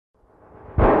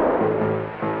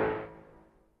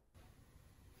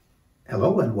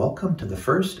Hello and welcome to the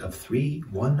first of 3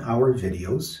 one-hour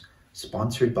videos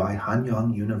sponsored by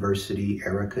Hanyang University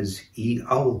ERICA's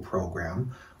e-OWL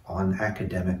program on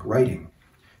academic writing,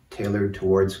 tailored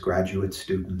towards graduate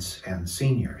students and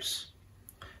seniors.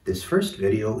 This first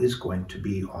video is going to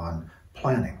be on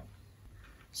planning.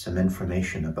 Some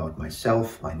information about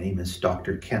myself. My name is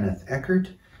Dr. Kenneth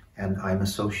Eckert, and I'm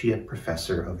Associate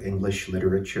Professor of English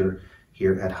Literature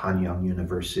here at Hanyang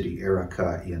University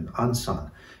ERICA in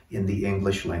Ansan, in the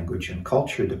English Language and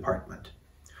Culture Department.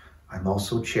 I'm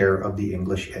also chair of the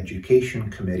English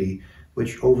Education Committee,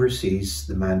 which oversees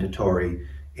the mandatory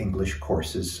English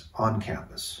courses on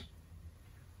campus.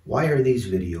 Why are these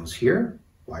videos here?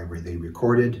 Why were they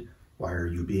recorded? Why are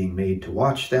you being made to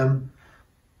watch them?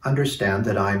 Understand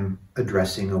that I'm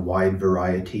addressing a wide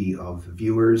variety of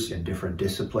viewers in different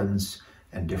disciplines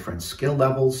and different skill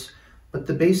levels, but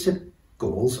the basic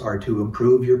goals are to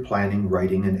improve your planning,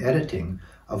 writing, and editing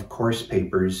of course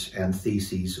papers and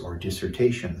theses or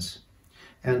dissertations,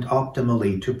 and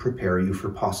optimally to prepare you for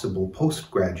possible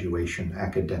post-graduation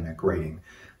academic writing,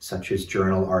 such as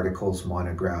journal articles,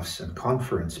 monographs, and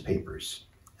conference papers.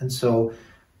 And so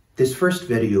this first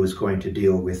video is going to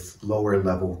deal with lower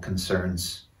level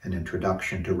concerns, an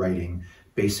introduction to writing,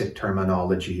 basic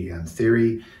terminology and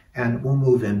theory, and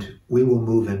we will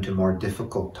move into more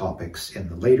difficult topics in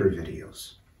the later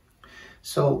videos.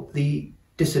 So the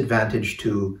disadvantage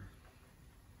to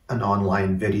an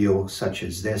online video such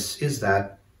as this is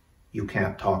that you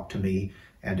can't talk to me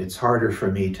and it's harder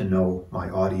for me to know my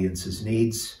audience's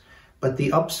needs. But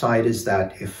the upside is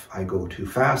that if I go too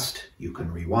fast, you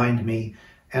can rewind me,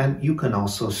 and you can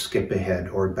also skip ahead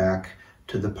or back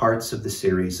to the parts of the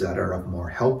series that are of more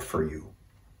help for you.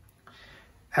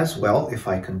 As well, if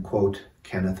I can quote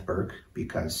Kenneth Burke,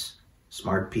 because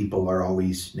smart people are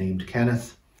always named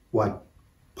Kenneth, what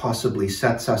possibly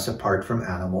sets us apart from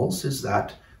animals is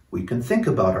that we can think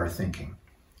about our thinking.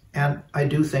 And I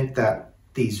do think that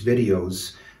these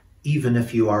videos, even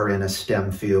if you are in a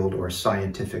STEM field or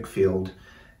scientific field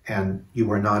and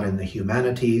you are not in the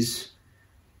humanities,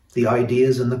 the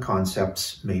ideas and the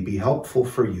concepts may be helpful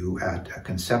for you at a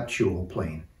conceptual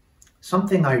plane.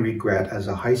 Something I regret as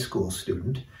a high school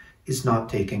student is not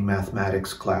taking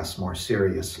mathematics class more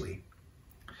seriously.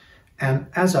 And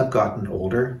as I've gotten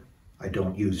older, I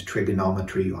don't use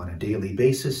trigonometry on a daily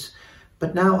basis,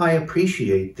 but now I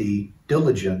appreciate the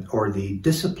diligence or the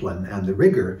discipline and the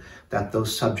rigor that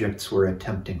those subjects were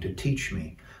attempting to teach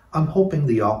me. I'm hoping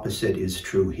the opposite is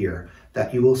true here,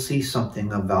 that you will see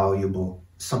something of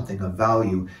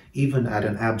value even at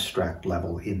an abstract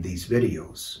level in these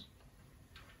videos.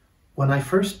 When I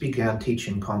first began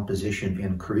teaching composition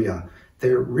in Korea,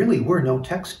 there really were no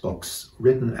textbooks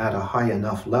written at a high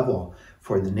enough level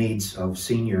for the needs of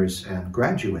seniors and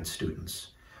graduate students.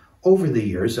 Over the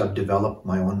years, I've developed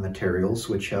my own materials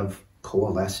which have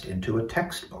coalesced into a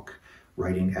textbook,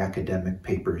 writing academic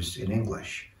papers in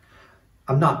English.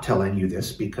 I'm not telling you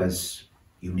this because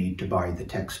you need to buy the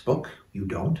textbook. You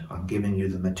don't. I'm giving you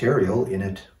the material in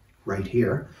it right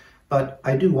here. But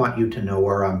I do want you to know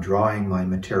where I'm drawing my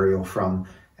material from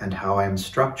and how I'm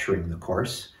structuring the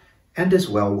course, and as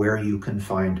well where you can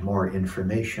find more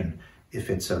information if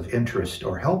it's of interest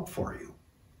or help for you.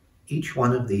 Each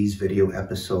one of these video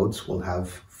episodes will have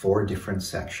 4 different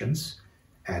sections,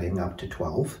 adding up to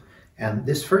 12, and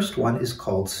this first one is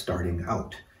called Starting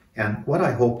Out. And what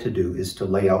I hope to do is to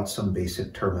lay out some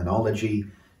basic terminology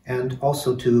and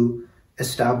also to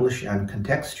establish and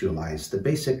contextualize the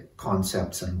basic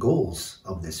concepts and goals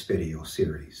of this video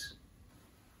series.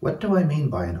 What do I mean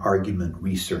by an argument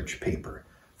research paper?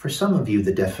 For some of you,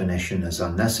 the definition is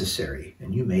unnecessary,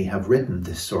 and you may have written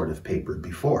this sort of paper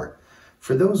before.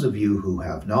 For those of you who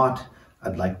have not,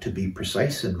 I'd like to be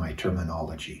precise in my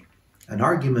terminology. An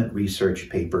argument research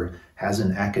paper has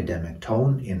an academic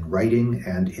tone in writing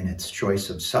and in its choice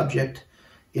of subject.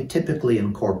 It typically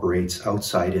incorporates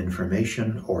outside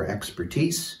information or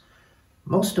expertise.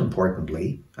 Most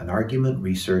importantly, an argument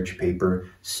research paper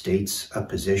states a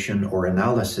position or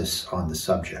analysis on the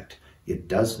subject. It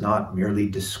does not merely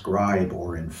describe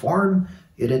or inform,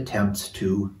 it attempts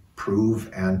to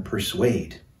prove and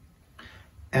persuade.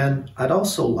 And I'd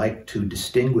also like to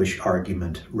distinguish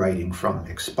argument writing from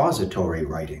expository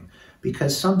writing,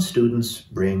 because some students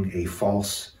bring a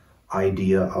false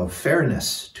idea of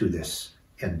fairness to this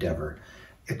endeavor.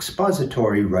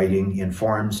 Expository writing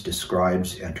informs,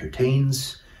 describes,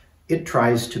 entertains. It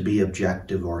tries to be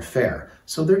objective or fair.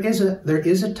 So there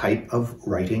is a type of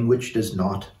writing which does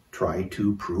not try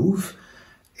to prove.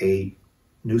 A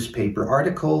newspaper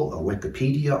article, a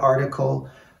Wikipedia article,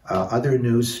 other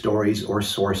news stories or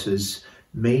sources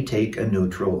may take a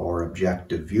neutral or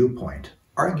objective viewpoint.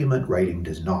 Argument writing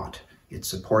does not. It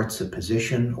supports a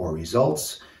position or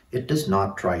results. It does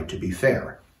not try to be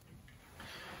fair.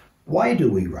 Why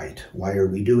do we write? Why are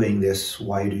we doing this?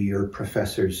 Why do your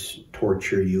professors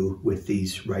torture you with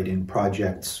these writing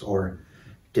projects or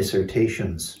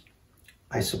dissertations?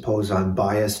 I suppose I'm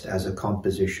biased as a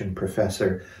composition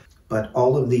professor, but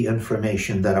all of the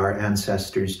information that our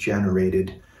ancestors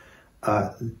generated,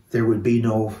 there would be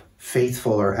no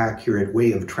faithful or accurate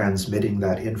way of transmitting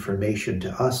that information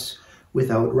to us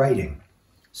without writing.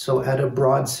 So at a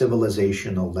broad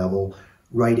civilizational level,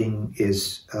 writing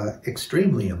is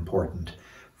extremely important.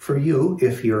 For you,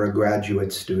 if you're a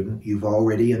graduate student, you've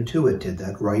already intuited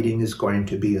that writing is going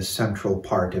to be a central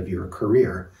part of your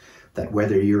career, that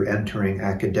whether you're entering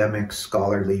academic,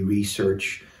 scholarly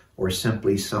research, or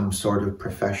simply some sort of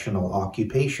professional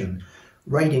occupation,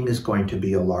 writing is going to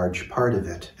be a large part of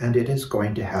it, and it is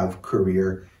going to have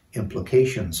career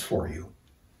implications for you.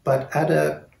 But at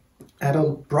a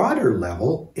broader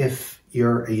level, if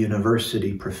you're a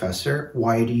university professor,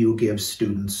 why do you give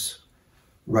students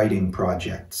writing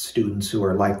projects, students who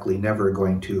are likely never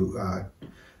going to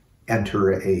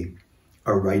enter a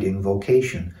writing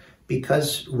vocation?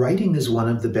 Because writing is one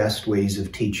of the best ways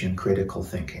of teaching critical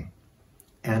thinking.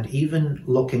 And even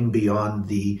looking beyond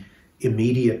the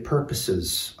immediate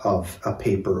purposes of a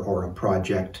paper or a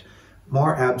project,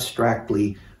 more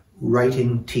abstractly,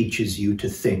 writing teaches you to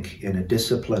think in a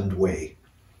disciplined way.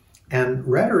 And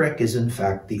rhetoric is in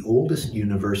fact the oldest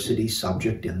university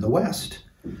subject in the West.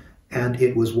 And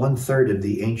it was 1/3 of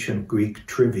the ancient Greek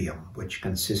trivium, which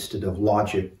consisted of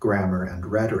logic, grammar, and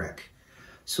rhetoric.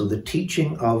 So the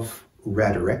teaching of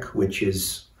rhetoric, which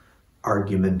is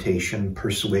argumentation,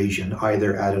 persuasion,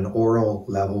 either at an oral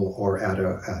level or at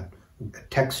a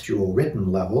textual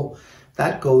written level,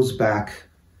 that goes back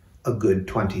a good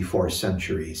 24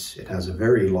 centuries. It has a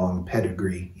very long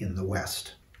pedigree in the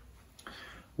West.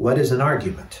 What is an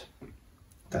argument?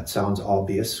 That sounds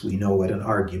obvious. We know what an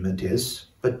argument is,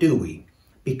 but do we?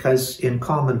 Because in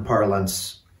common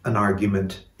parlance, an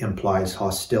argument implies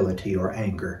hostility or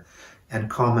anger. And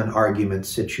common argument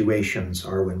situations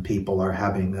are when people are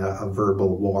having a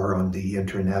verbal war on the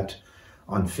internet,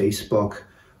 on Facebook,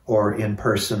 or in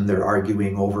person they're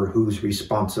arguing over who's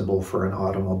responsible for an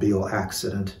automobile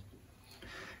accident.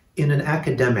 In an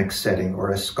academic setting or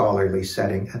a scholarly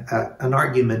setting, an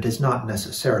argument is not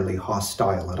necessarily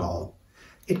hostile at all.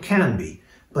 It can be,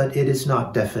 but it is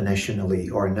not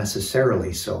definitionally or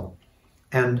necessarily so.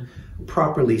 And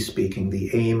properly speaking,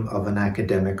 the aim of an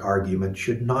academic argument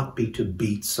should not be to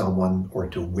beat someone or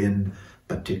to win,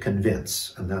 but to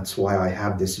convince. And that's why I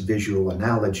have this visual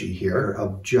analogy here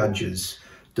of judges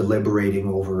deliberating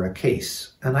over a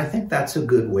case. And I think that's a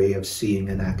good way of seeing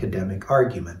an academic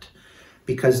argument,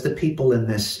 because the people in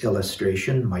this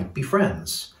illustration might be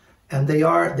friends. And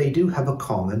they do have a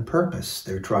common purpose.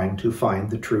 They're trying to find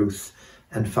the truth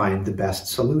and find the best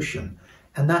solution.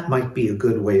 And that might be a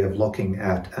good way of looking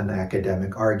at an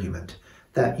academic argument,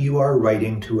 that you are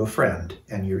writing to a friend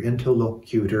and your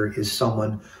interlocutor is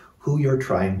someone who you're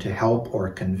trying to help or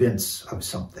convince of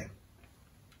something.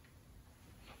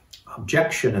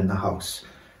 Objection in the house.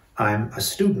 I'm a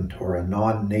student or a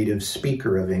non-native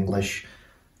speaker of English.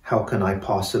 How can I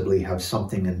possibly have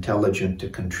something intelligent to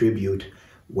contribute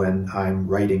when I'm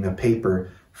writing a paper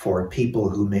for people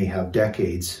who may have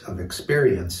decades of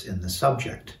experience in the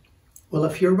subject? Well,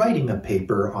 if you're writing a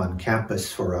paper on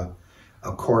campus for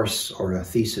a course or a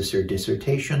thesis or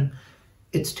dissertation,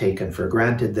 it's taken for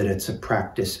granted that it's a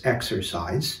practice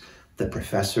exercise. The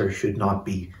professor should not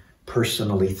be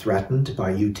personally threatened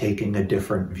by you taking a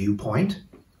different viewpoint.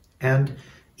 And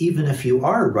even if you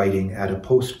are writing at a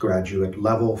postgraduate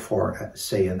level for,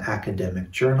 say, an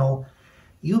academic journal,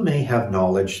 you may have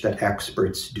knowledge that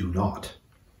experts do not.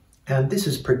 And this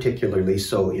is particularly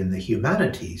so in the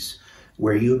humanities,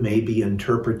 where you may be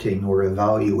interpreting or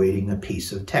evaluating a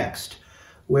piece of text,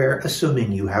 where,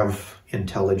 assuming you have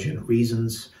intelligent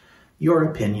reasons, your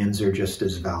opinions are just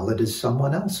as valid as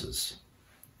someone else's.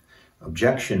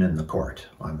 Objection in the court.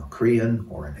 I'm a Korean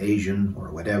or an Asian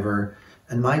or whatever,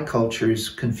 and my culture's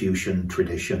Confucian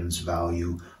traditions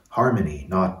value harmony,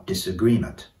 not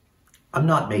disagreement. I'm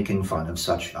not making fun of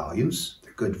such values.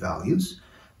 They're good values,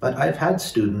 but I've had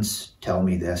students tell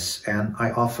me this, and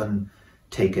I often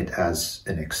take it as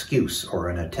an excuse or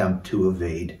an attempt to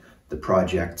evade the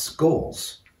project's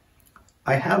goals.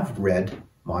 I have read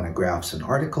monographs and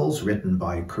articles written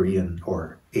by Korean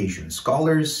or Asian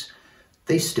scholars.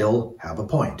 They still have a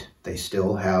point. They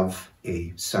still have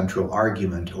a central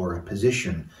argument or a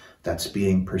position that's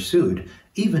being pursued,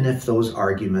 even if those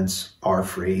arguments are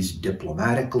phrased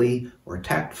diplomatically or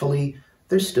tactfully,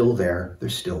 they're still there, they're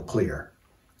still clear.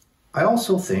 I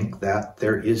also think that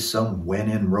there is some when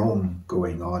in Rome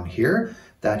going on here,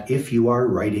 that if you are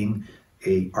writing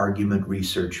an argument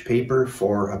research paper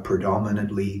for a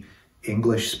predominantly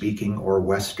English-speaking or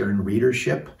Western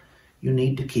readership, you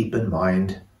need to keep in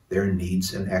mind their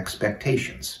needs and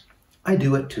expectations. I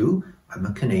do it too. I'm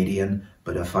a Canadian,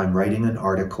 but if I'm writing an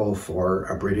article for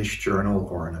a British journal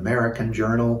or an American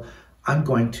journal, I'm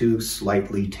going to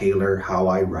slightly tailor how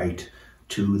I write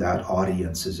to that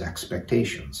audience's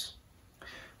expectations.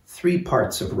 3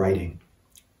 parts of writing.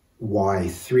 Why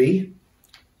 3?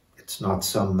 It's not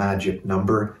some magic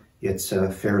number. It's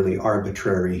fairly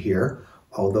arbitrary here,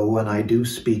 although when I do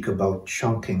speak about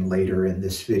chunking later in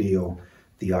this video,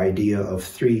 the idea of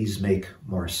 3s make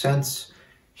more sense.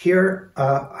 Here,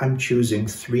 I'm choosing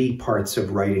 3 parts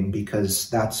of writing because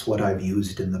that's what I've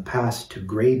used in the past to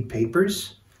grade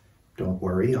papers. Don't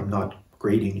worry, I'm not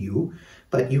grading you,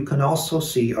 but you can also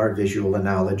see our visual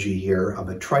analogy here of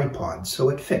a tripod, so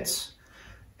it fits.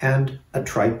 And a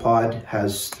tripod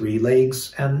has 3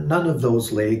 legs, and none of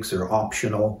those legs are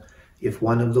optional. If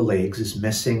one of the legs is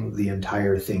missing, the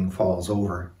entire thing falls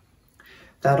over.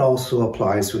 That also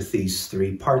applies with these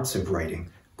 3 parts of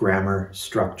writing: grammar,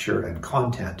 structure, and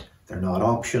content. They're not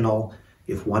optional.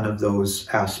 If one of those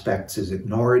aspects is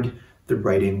ignored, the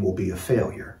writing will be a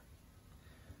failure.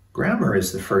 Grammar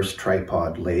is the first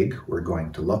tripod leg we're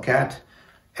going to look at,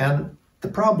 and the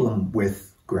problem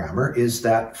with grammar is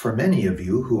that for many of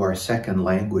you who are second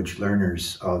language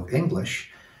learners of English,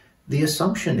 the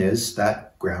assumption is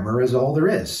that grammar is all there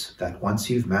is, that once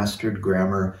you've mastered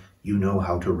grammar, you know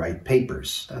how to write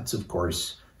papers. That's, of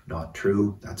course, not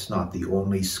true. That's not the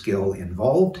only skill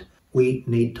involved. We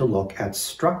need to look at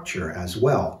structure as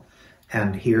well.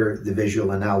 And here the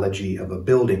visual analogy of a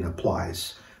building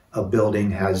applies. A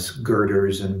building has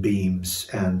girders and beams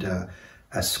and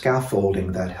a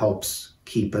scaffolding that helps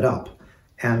keep it up.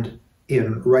 And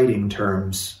in writing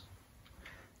terms,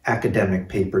 academic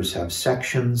papers have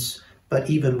sections, but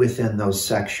even within those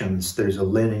sections, there's a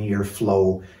linear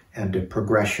flow and a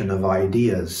progression of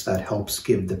ideas that helps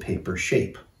give the paper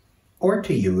shape. Or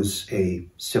to use a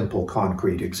simple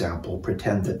concrete example,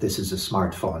 pretend that this is a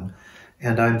smartphone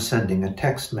and I'm sending a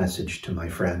text message to my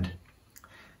friend.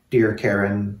 Dear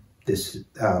Karen,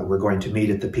 we're going to meet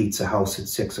at the pizza house at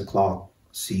 6 o'clock.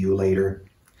 See you later.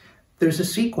 There's a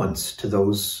sequence to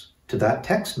that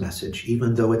text message,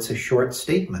 even though it's a short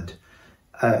statement.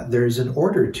 There's an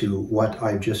order to what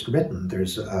I've just written.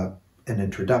 There's an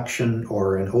introduction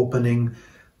or an opening.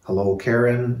 Hello,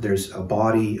 Karen. There's a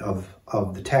body of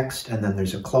the text, and then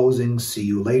there's a closing. See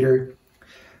you later.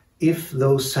 If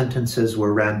those sentences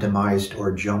were randomized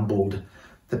or jumbled,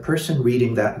 the person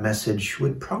reading that message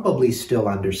would probably still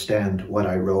understand what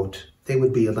I wrote. They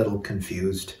would be a little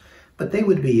confused, but they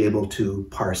would be able to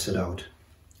parse it out.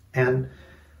 And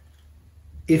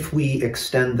if we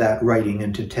extend that writing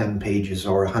into 10 pages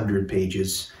or 100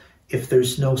 pages, if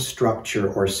there's no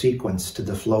structure or sequence to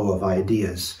the flow of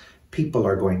ideas, people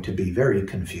are going to be very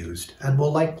confused and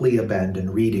will likely abandon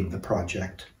reading the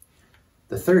project.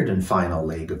 The third and final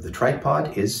leg of the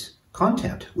tripod is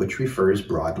content, which refers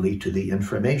broadly to the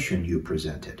information you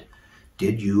presented.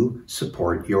 Did you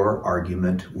support your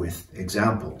argument with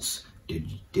examples?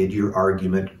 Did your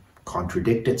argument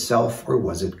contradict itself, or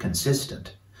was it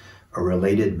consistent? A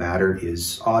related matter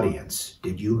is audience.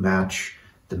 Did you match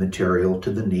the material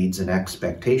to the needs and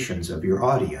expectations of your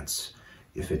audience?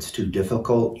 If it's too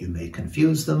difficult, you may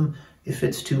confuse them. If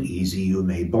it's too easy, you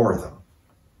may bore them.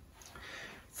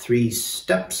 3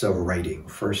 steps of writing.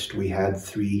 First, we had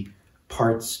 3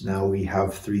 parts. Now we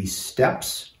have 3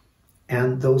 steps.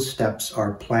 And those steps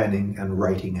are planning and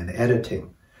writing and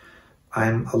editing.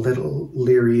 I'm a little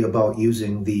leery about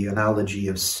using the analogy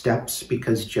of steps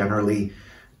because generally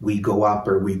we go up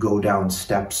or we go down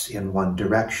steps in one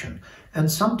direction.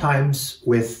 And sometimes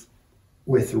with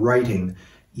writing,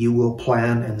 you will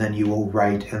plan and then you will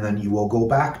write and then you will go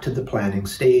back to the planning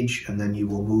stage and then you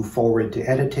will move forward to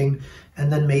editing,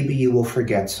 and then maybe you will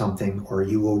forget something or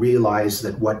you will realize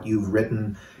that what you've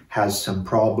written has some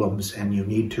problems and you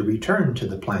need to return to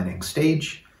the planning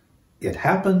stage. It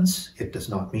happens. It does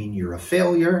not mean you're a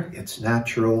failure. It's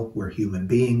natural. We're human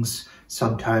beings.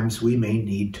 Sometimes we may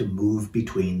need to move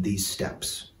between these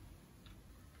steps.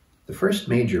 The first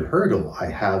major hurdle I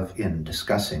have in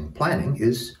discussing planning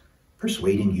is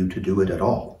persuading you to do it at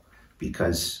all,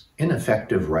 because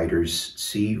ineffective writers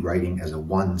see writing as a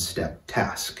one-step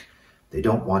task. They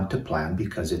don't want to plan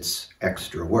because it's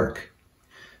extra work.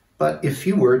 But if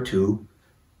you were to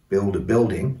build a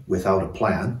building without a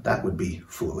plan. That would be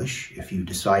foolish. If you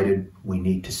decided we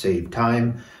need to save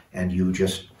time and you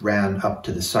just ran up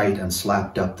to the site and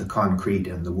slapped up the concrete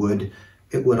and the wood,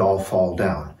 it would all fall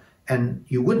down. And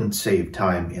you wouldn't save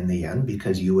time in the end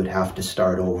because you would have to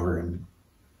start over and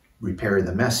repair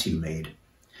the mess you made.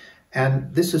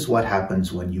 And this is what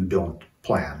happens when you don't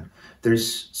plan.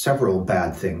 There's several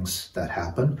bad things that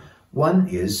happen. One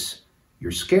is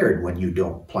you're scared when you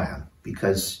don't plan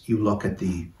because you look at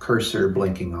the cursor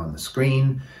blinking on the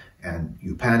screen and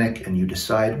you panic and you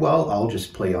decide, well, I'll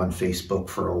just play on Facebook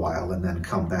for a while and then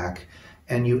come back.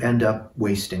 And you end up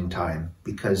wasting time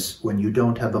because when you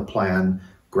don't have a plan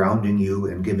grounding you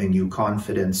and giving you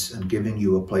confidence and giving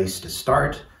you a place to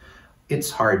start,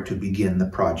 it's hard to begin the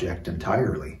project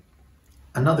entirely.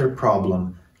 Another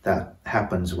problem that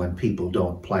happens when people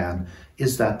don't plan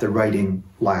is that the writing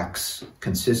lacks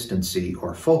consistency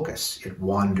or focus. It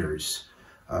wanders.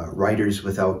 Writers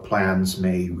without plans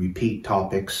may repeat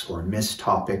topics or miss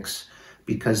topics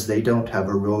because they don't have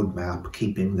a roadmap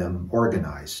keeping them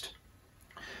organized.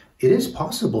 It is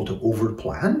possible to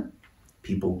overplan.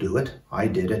 People do it. I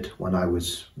did it when I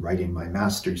was writing my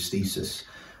master's thesis.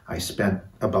 I spent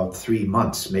about 3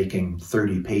 months making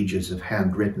 30 pages of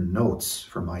handwritten notes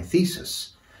for my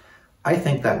thesis. I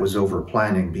think that was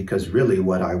overplanning because really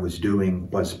what I was doing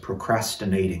was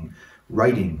procrastinating,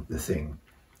 writing the thing.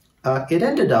 It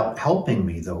ended up helping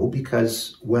me though,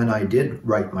 because when I did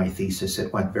write my thesis,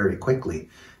 it went very quickly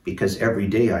because every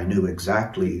day I knew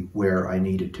exactly where I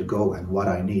needed to go and what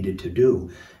I needed to do.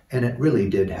 And it really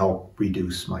did help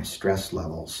reduce my stress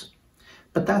levels.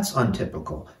 But that's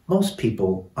untypical. Most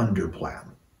people underplan.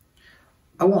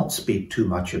 I won't speak too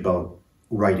much about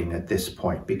writing at this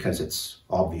point because it's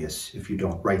obvious. If you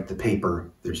don't write the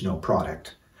paper, there's no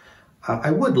product.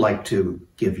 I would like to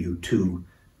give you 2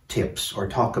 tips or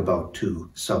talk about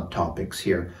 2 subtopics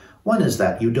here. One is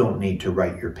that you don't need to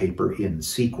write your paper in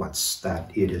sequence, that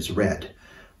it is read.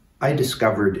 I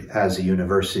discovered as a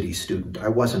university student I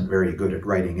wasn't very good at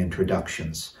writing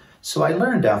introductions, so I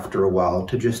learned after a while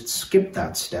to just skip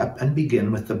that step and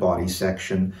begin with the body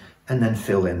section and then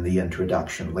fill in the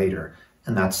introduction later.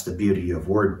 And that's the beauty of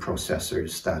word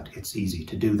processors, that it's easy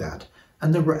to do that.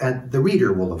 And the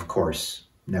reader will, of course,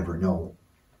 never know.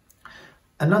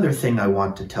 Another thing I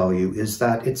want to tell you is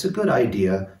that it's a good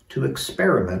idea to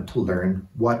experiment to learn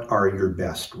what are your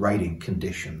best writing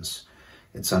conditions.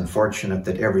 It's unfortunate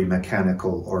that every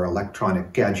mechanical or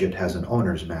electronic gadget has an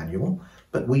owner's manual,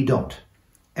 but we don't.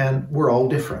 And we're all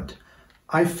different.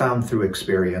 I've found through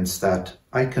experience that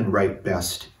I can write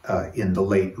best in the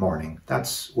late morning.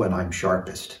 That's when I'm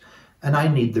sharpest. And I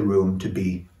need the room to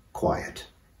be quiet.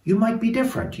 You might be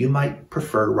different. You might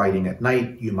prefer writing at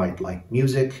night. You might like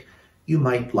music. You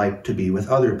might like to be with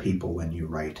other people when you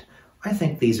write. I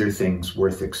think these are things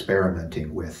worth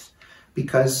experimenting with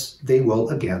because they will,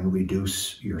 again,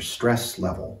 reduce your stress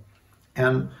level.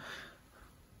 And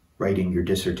writing your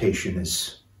dissertation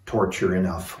is torture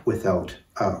enough without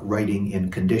writing in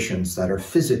conditions that are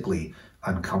physically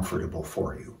uncomfortable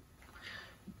for you.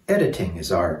 Editing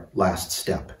is our last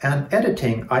step, and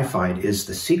editing, I find, is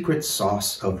the secret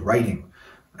sauce of writing.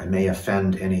 I may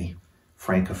offend any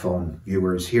Francophone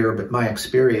viewers here, but my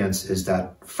experience is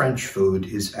that French food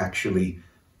is actually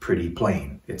pretty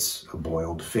plain. It's a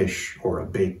boiled fish or a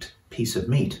baked piece of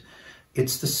meat.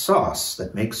 It's the sauce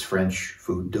that makes French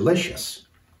food delicious.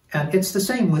 And it's the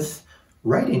same with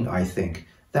writing, I think,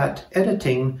 that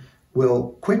editing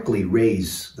will quickly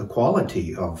raise the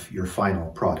quality of your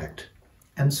final product.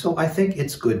 And so I think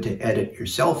it's good to edit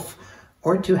yourself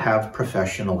or to have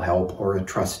professional help or a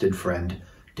trusted friend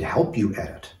to help you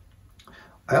edit.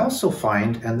 I also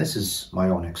find, and this is my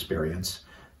own experience,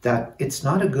 that it's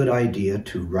not a good idea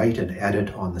to write and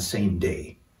edit on the same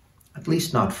day. At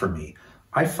least not for me.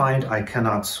 I find I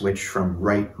cannot switch from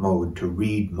write mode to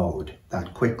read mode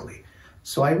that quickly.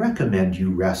 So I recommend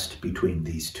you rest between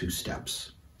these 2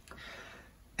 steps.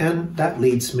 And that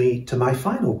leads me to my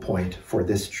final point for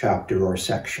this chapter or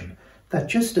section, that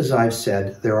just as I've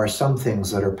said, there are some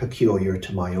things that are peculiar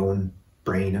to my own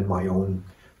brain and my own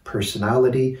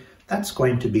personality. That's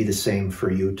going to be the same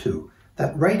for you too.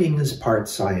 That writing is part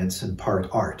science and part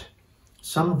art.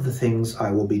 Some of the things I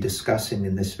will be discussing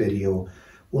in this video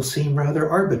will seem rather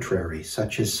arbitrary,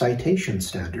 such as citation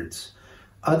standards.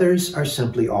 Others are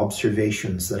simply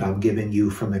observations that I'm giving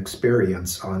you from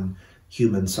experience on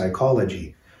human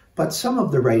psychology. But some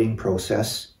of the writing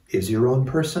process is your own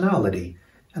personality,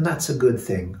 and that's a good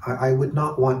thing. I would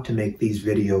not want to make these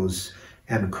videos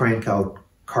and crank out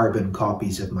carbon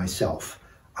copies of myself.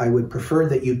 I would prefer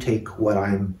that you take what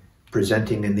I'm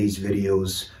presenting in these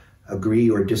videos, agree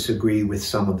or disagree with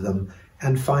some of them,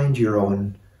 and find your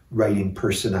own writing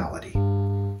personality.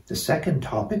 The second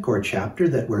topic or chapter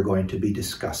that we're going to be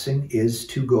discussing is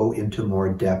to go into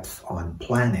more depth on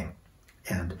planning.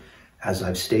 And as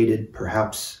I've stated,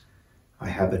 perhaps I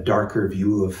have a darker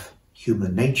view of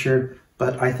human nature,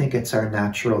 but I think it's our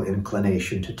natural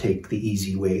inclination to take the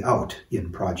easy way out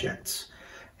in projects.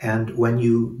 And when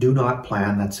you do not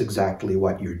plan, that's exactly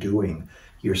what you're doing.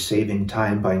 You're saving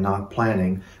time by not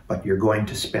planning, but you're going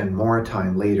to spend more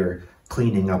time later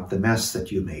cleaning up the mess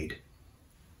that you made.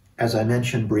 As I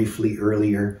mentioned briefly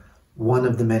earlier, one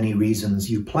of the many reasons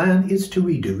you plan is to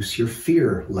reduce your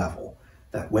fear level.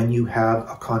 That when you have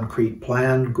a concrete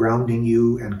plan grounding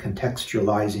you and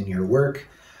contextualizing your work,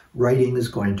 writing is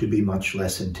going to be much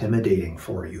less intimidating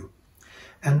for you.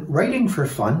 And writing for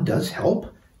fun does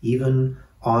help, even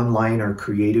online or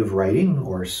creative writing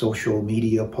or social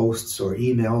media posts or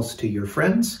emails to your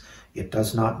friends. It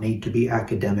does not need to be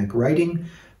academic writing,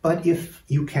 but if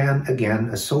you can, again,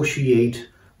 associate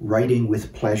writing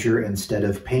with pleasure instead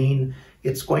of pain,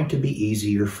 it's going to be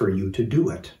easier for you to do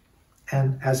it.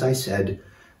 And as I said,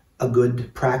 a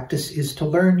good practice is to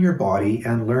learn your body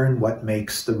and learn what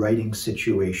makes the writing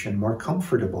situation more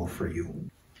comfortable for you.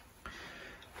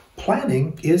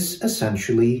 Planning is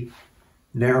essentially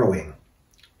narrowing.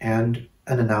 And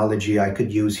an analogy I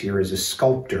could use here is a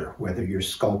sculptor, whether you're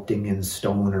sculpting in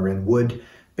stone or in wood.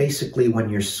 Basically, when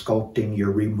you're sculpting,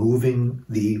 you're removing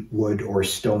the wood or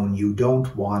stone you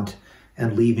don't want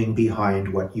and leaving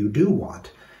behind what you do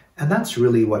want. And that's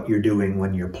really what you're doing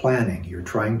when you're planning. You're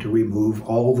trying to remove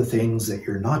all the things that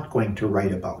you're not going to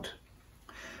write about.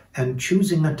 And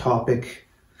choosing a topic,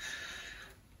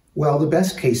 well, the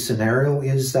best case scenario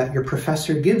is that your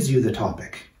professor gives you the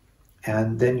topic.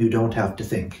 And then you don't have to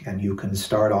think, and you can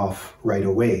start off right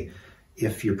away.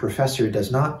 If your professor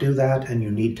does not do that and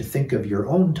you need to think of your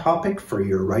own topic for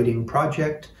your writing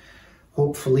project,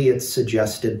 hopefully it's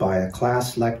suggested by a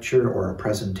class lecture or a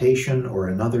presentation or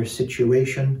another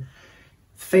situation.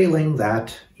 Failing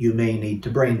that, you may need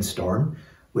to brainstorm,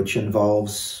 which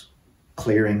involves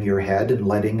clearing your head and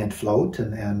letting it float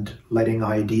and letting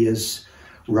ideas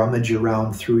rummage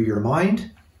around through your mind.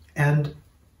 And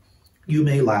you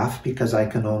may laugh because I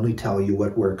can only tell you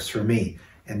what works for me,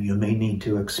 and you may need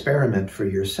to experiment for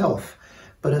yourself.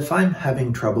 But if I'm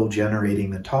having trouble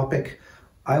generating a topic,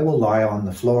 I will lie on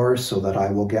the floor so that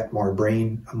I will get more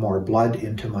blood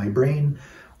into my brain,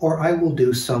 or I will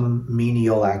do some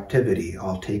menial activity.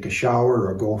 I'll take a shower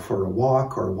or go for a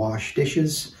walk or wash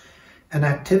dishes. An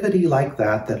activity like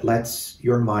that lets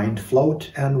your mind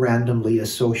float and randomly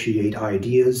associate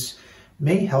ideas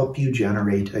may help you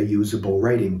generate a usable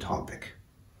writing topic.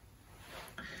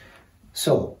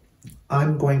 So,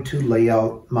 I'm going to lay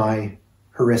out my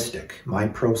heuristic, my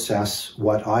process,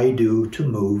 what I do to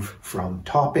move from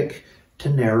topic to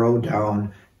narrow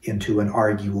down into an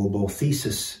arguable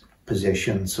thesis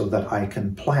position so that I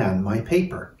can plan my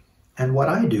paper. And what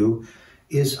I do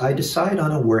is I decide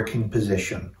on a working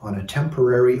position, on a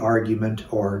temporary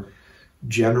argument or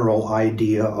general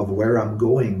idea of where I'm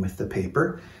going with the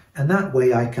paper. And that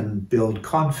way I can build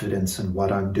confidence in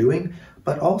what I'm doing,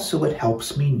 but also it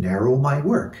helps me narrow my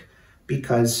work,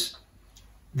 because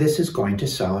this is going to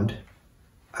sound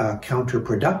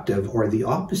counterproductive or the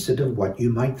opposite of what you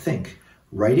might think.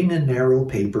 Writing a narrow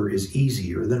paper is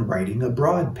easier than writing a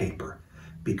broad paper,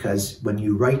 because when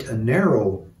you write a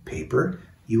narrow paper,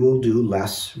 you will do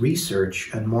less research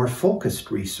and more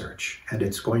focused research, and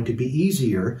it's going to be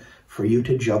easier for you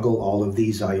to juggle all of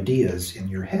these ideas in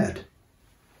your head.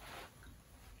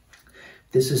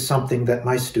 This is something that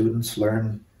my students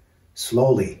learn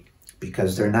slowly,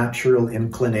 because their natural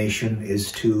inclination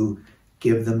is to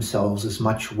give themselves as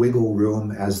much wiggle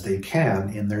room as they can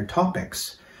in their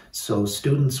topics. So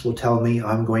students will tell me,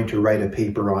 I'm going to write a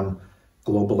paper on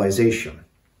globalization.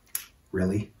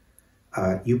 Really?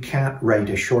 You can't write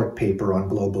a short paper on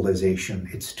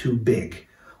globalization. It's too big.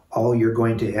 All you're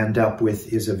going to end up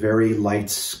with is a very light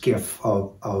skiff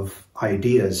of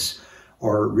ideas,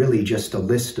 or really just a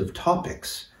list of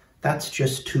topics. That's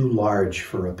just too large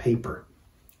for a paper.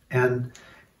 And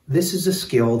this is a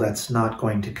skill that's not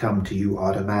going to come to you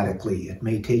automatically. It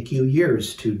may take you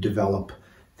years to develop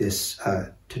this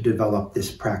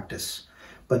practice.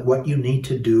 But what you need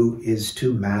to do is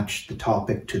to match the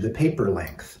topic to the paper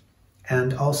length.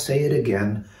 And I'll say it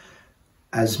again,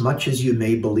 as much as you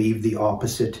may believe the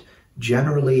opposite,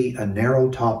 generally a narrow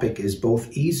topic is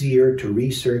both easier to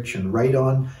research and write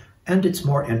on, and it's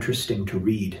more interesting to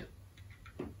read.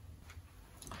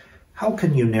 How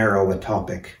can you narrow a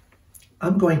topic?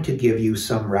 I'm going to give you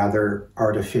some rather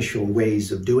artificial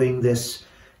ways of doing this,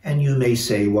 and you may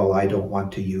say, well, I don't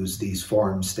want to use these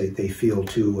forms. They feel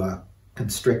too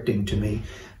constricting to me,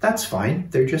 that's fine.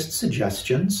 They're just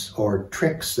suggestions or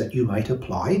tricks that you might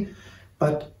apply.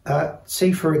 But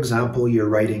say, for example, you're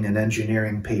writing an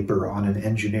engineering paper on an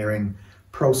engineering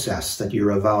process that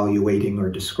you're evaluating or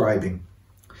describing.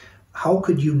 How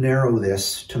could you narrow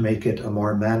this to make it a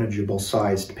more manageable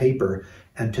sized paper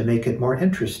and to make it more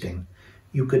interesting?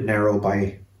 You could narrow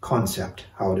by concept.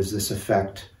 How does this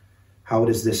affect? How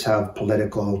does this have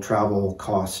political, travel,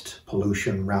 cost,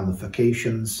 pollution,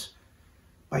 ramifications?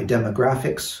 By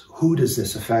demographics, who does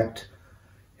this affect?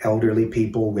 Elderly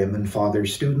people, women,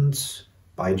 fathers, students.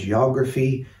 By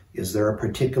geography, is there a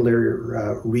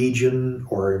particular region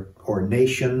or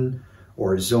nation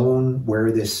or zone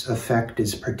where this effect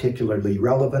is particularly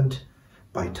relevant?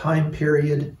 By time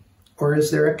period, or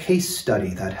is there a case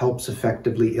study that helps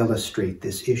effectively illustrate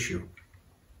this issue?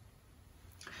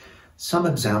 Some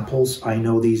examples, I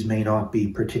know these may not be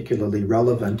particularly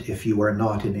relevant if you are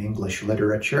not in English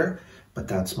literature, but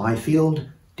that's my field,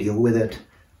 deal with it.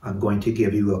 I'm going to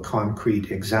give you a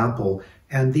concrete example,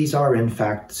 and these are in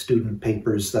fact student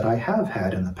papers that I have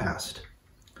had in the past.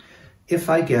 If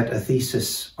I get a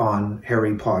thesis on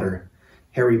Harry Potter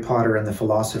and the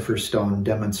Philosopher's Stone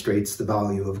demonstrates the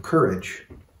value of courage.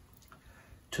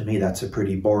 To me, that's a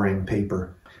pretty boring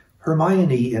paper.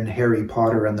 Hermione in Harry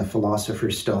Potter and the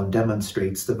Philosopher's Stone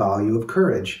demonstrates the value of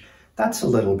courage. That's a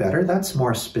little better, that's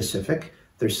more specific.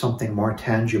 There's something more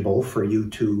tangible for you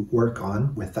to work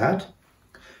on with that.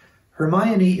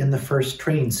 Hermione in the first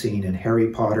train scene in Harry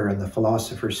Potter and the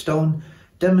Philosopher's Stone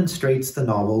demonstrates the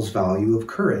novel's value of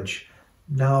courage.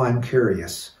 Now I'm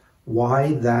curious,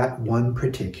 why that one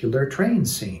particular train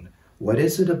scene? What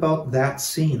is it about that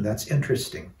scene that's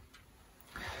interesting?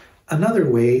 Another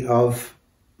way of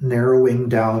narrowing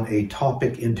down a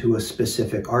topic into a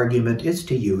specific argument is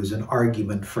to use an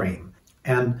argument frame.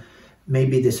 And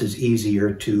maybe this is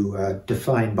easier to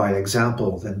define by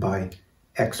example than by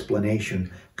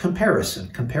explanation. Comparison.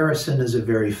 Comparison is a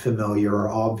very familiar or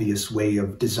obvious way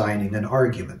of designing an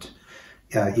argument.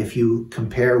 If you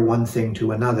compare one thing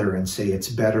to another and say it's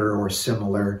better or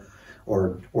similar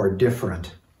or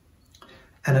different.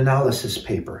 An analysis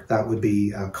paper, that would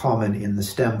be common in the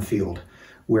STEM field,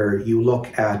 where you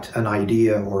look at an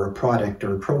idea or a product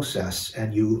or a process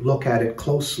and you look at it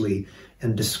closely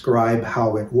and describe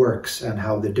how it works and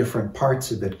how the different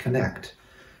parts of it connect,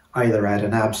 either at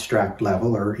an abstract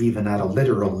level or even at a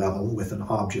literal level with an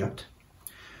object.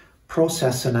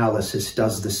 Process analysis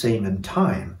does the same in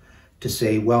time to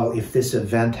say, well, if this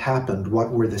event happened,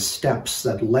 what were the steps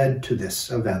that led to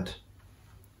this event?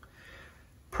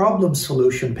 Problem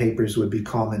solution papers would be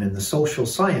common in the social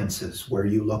sciences, where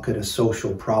you look at a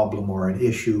social problem or an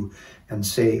issue and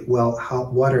say, well,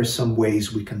 what are some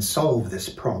ways we can solve this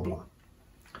problem?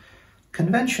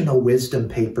 Conventional wisdom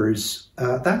papers,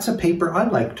 that's a paper I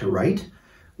like to write,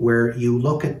 where you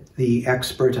look at the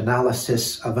expert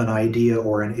analysis of an idea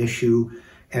or an issue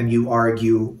and you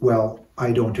argue, well,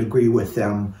 I don't agree with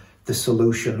them. The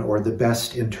solution or the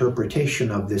best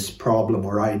interpretation of this problem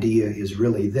or idea is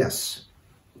really this.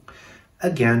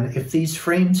 Again, if these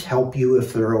frames help you,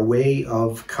 if they're a way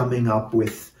of coming up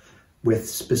with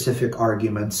specific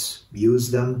arguments,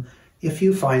 use them. If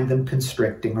you find them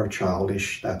constricting or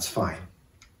childish, that's fine.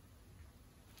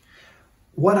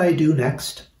 What I do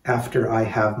next, after I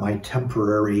have my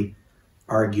temporary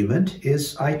argument,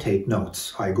 is I take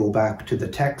notes. I go back to the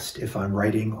text if I'm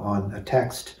writing on a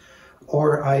text,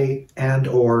 or I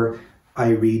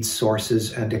read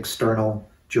sources and external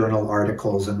journal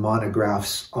articles and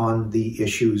monographs on the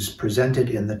issues presented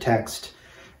in the text,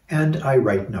 and I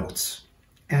write notes.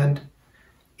 And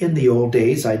in the old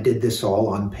days, I did this all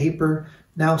on paper.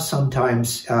 Now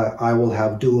sometimes I will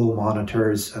have dual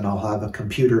monitors and I'll have a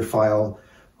computer file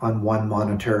on one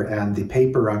monitor and the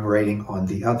paper I'm writing on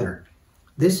the other.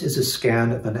 This is a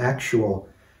scan of an actual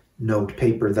note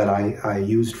paper that I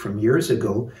used from years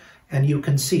ago, and you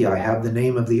can see I have the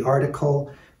name of the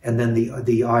article and then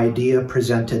the idea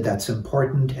presented that's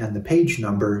important and the page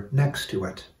number next to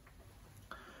it.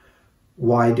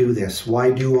 Why do this? Why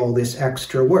do all this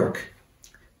extra work?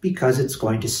 Because it's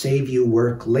going to save you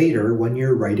work later when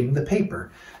you're writing the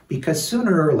paper. Because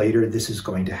sooner or later this is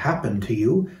going to happen to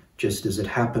you, just as it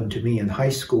happened to me in high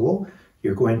school.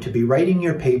 You're going to be writing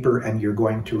your paper and you're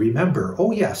going to remember,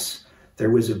 oh yes, there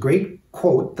was a great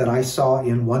quote that I saw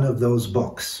in one of those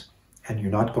books. And you're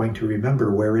not going to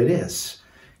remember where it is.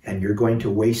 And you're going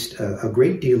to waste a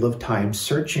great deal of time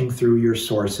searching through your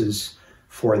sources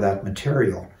for that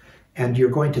material. And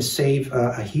you're going to save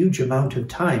a huge amount of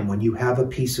time when you have a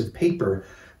piece of paper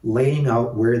laying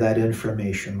out where that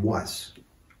information was.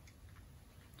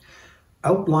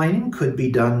 Outlining could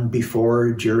be done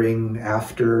before, during,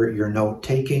 after your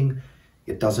note-taking.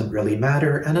 It doesn't really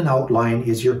matter, and an outline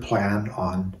is your plan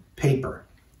on paper.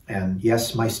 And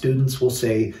yes, my students will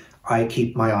say, I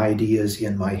keep my ideas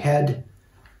in my head.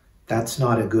 That's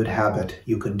not a good habit.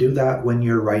 You can do that when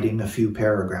you're writing a few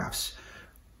paragraphs.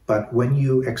 But when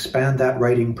you expand that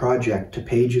writing project to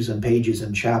pages and pages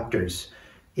and chapters,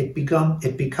 it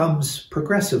becomes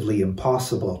progressively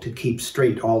impossible to keep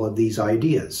straight all of these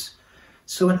ideas.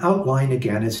 So an outline,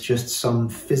 again, is just some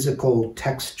physical,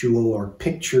 textual, or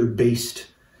picture-based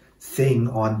thing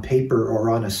on paper or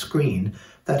on a screen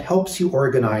that helps you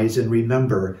organize and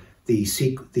remember the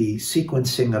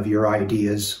sequencing of your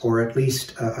ideas, or at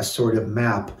least a sort of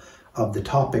map of the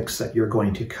topics that you're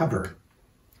going to cover.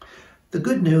 The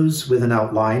good news with an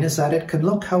outline is that it can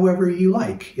look however you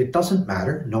like. It doesn't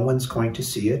matter. No one's going to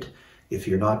see it. If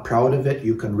you're not proud of it,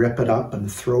 you can rip it up and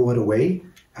throw it away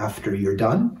after you're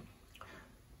done.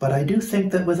 But I do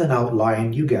think that with an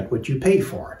outline, you get what you pay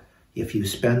for. If you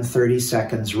spend 30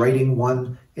 seconds writing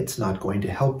one, it's not going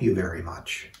to help you very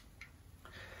much.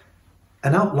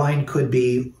 An outline could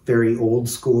be very old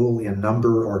school in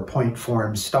number or point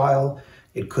form style.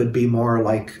 It could be more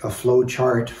like a flow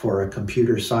chart for a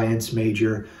computer science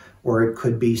major, or it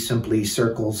could be simply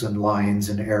circles and lines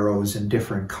and arrows in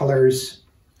different colors.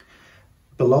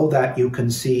 Below that, you can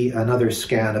see another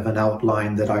scan of an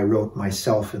outline that I wrote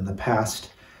myself in the past.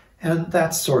 And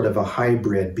that's sort of a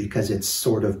hybrid because it's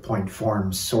sort of point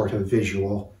form, sort of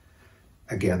visual.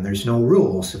 Again, there's no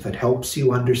rules. If it helps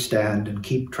you understand and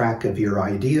keep track of your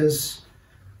ideas,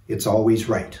 it's always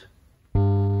right.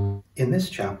 In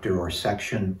this chapter or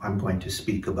section, I'm going to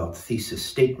speak about thesis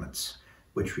statements,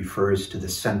 which refers to the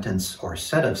sentence or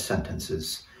set of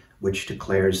sentences which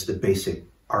declares the basic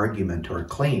argument or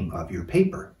claim of your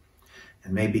paper.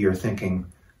 And maybe you're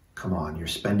thinking, come on, you're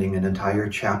spending an entire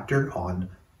chapter on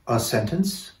a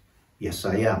sentence? Yes,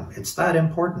 I am. It's that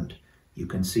important. You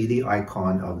can see the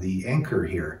icon of the anchor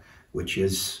here, which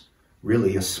is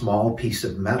really a small piece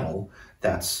of metal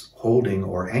that's holding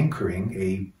or anchoring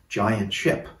a giant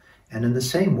ship. And in the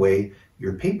same way,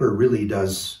 your paper really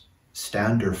does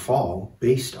stand or fall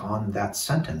based on that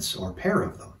sentence or pair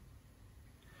of them.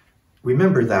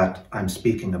 Remember that I'm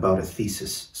speaking about a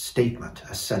thesis statement,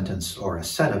 a sentence or a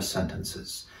set of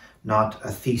sentences, not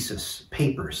a thesis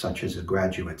paper such as a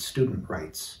graduate student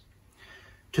writes.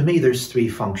 To me, there's three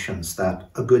functions that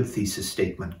a good thesis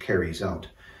statement carries out.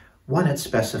 One, it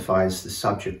specifies the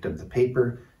subject of the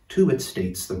paper. Two, it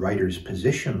states the writer's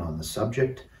position on the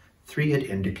subject. Three, it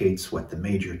indicates what the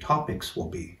major topics will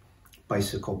be.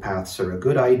 Bicycle paths are a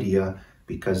good idea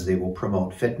because they will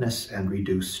promote fitness and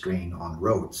reduce strain on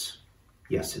roads.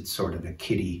 Yes, it's sort of a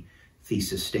kiddie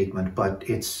thesis statement, but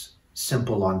it's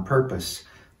simple on purpose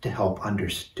to help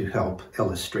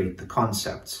illustrate the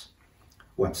concepts.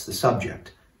 What's the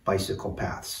subject? Bicycle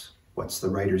paths. What's the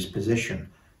writer's position?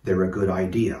 They're a good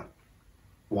idea.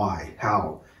 Why?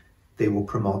 How? They will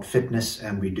promote fitness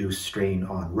and reduce strain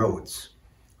on roads.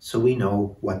 So we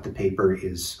know what the paper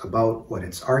is about, what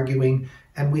it's arguing,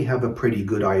 and we have a pretty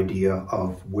good idea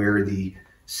of where the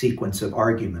sequence of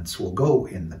arguments will go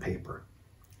in the paper.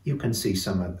 You can see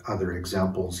some other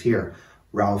examples here.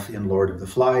 Ralph in Lord of the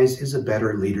Flies is a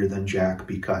better leader than Jack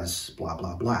because blah,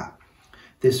 blah, blah.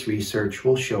 This research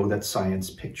will show that science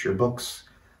picture books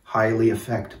highly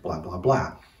affect blah, blah,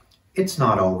 blah. It's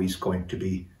not always going to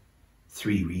be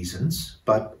 3 reasons,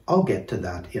 but I'll get to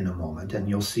that in a moment, and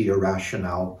you'll see a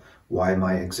rationale why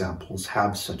my examples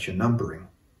have such a numbering.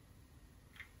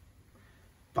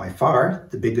 By far,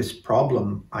 the biggest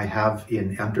problem I have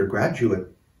in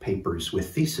undergraduate papers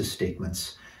with thesis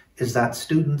statements is that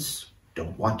students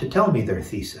don't want to tell me their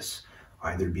thesis,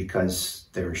 either because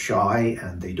they're shy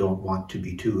and they don't want to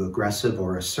be too aggressive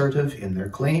or assertive in their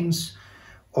claims,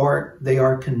 or they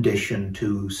are conditioned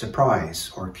to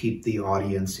surprise or keep the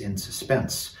audience in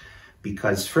suspense.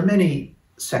 Because for many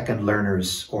second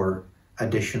learners or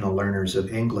additional learners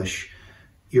of English,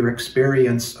 your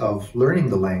experience of learning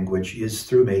the language is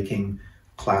through making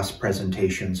class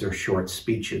presentations or short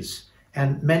speeches.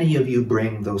 And many of you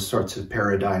bring those sorts of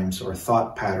paradigms or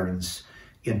thought patterns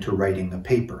into writing a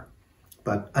paper.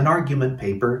 But an argument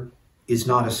paper is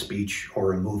not a speech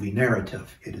or a movie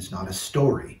narrative. It is not a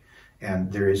story.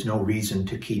 And there is no reason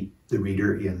to keep the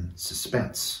reader in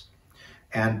suspense.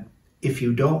 And if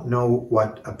you don't know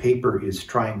what a paper is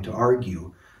trying to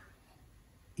argue,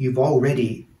 you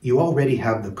already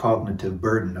have the cognitive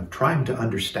burden of trying to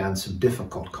understand some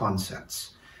difficult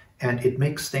concepts. And it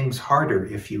makes things harder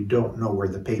if you don't know where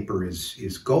the paper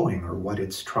is going or what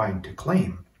it's trying to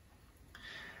claim.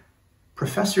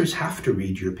 Professors have to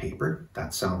read your paper.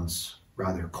 That sounds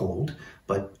rather cold,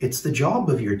 but it's the job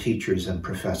of your teachers and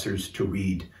professors to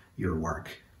read your work.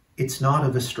 It's not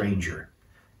of a stranger.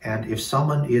 And if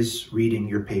someone is reading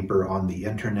your paper on the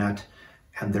internet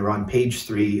and they're on page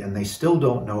 3 and they still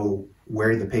don't know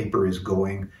where the paper is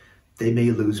going, they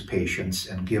may lose patience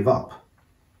and give up.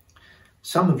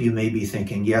 Some of you may be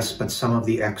thinking, yes, but some of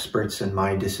the experts in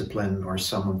my discipline or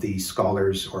some of the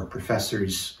scholars or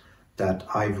professors that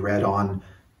I've read on,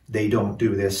 they don't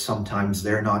do this. Sometimes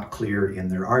they're not clear in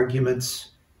their arguments.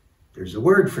 There's a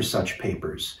word for such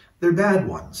papers. They're bad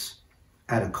ones.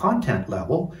 At a content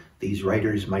level, these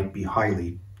writers might be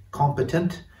highly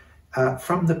competent.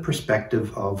 From the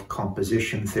perspective of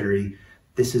composition theory,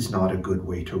 this is not a good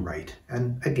way to write.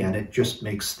 And again, it just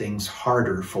makes things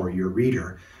harder for your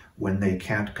reader when they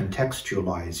can't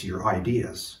contextualize your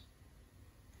ideas.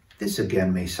 This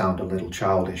again may sound a little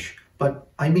childish, but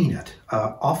I mean it.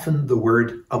 Often the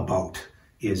word about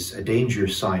is a danger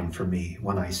sign for me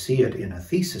when I see it in a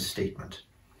thesis statement.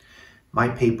 My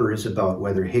paper is about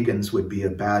whether Higgins would be a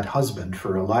bad husband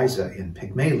for Eliza in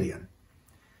Pygmalion.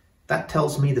 That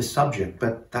tells me the subject,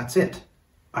 but that's it.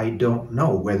 I don't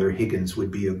know whether Higgins would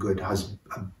be a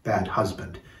bad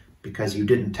husband because you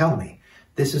didn't tell me.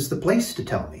 This is the place to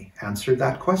tell me. Answer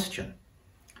that question.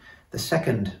 The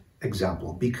second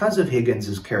example, because of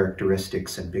Higgins's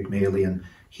characteristics in Pygmalion,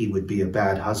 he would be a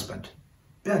bad husband.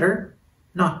 Better,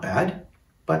 not bad,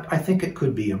 but I think it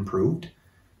could be improved.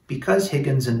 Because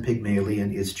Higgins in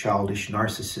Pygmalion is childish,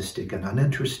 narcissistic, and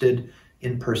uninterested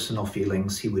in personal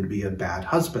feelings, he would be a bad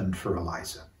husband for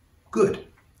Eliza. Good.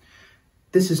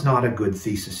 This is not a good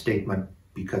thesis statement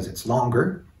because it's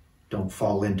longer. Don't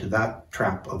fall into that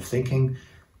trap of thinking.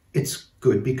 It's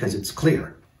good because it's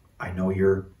clear. I know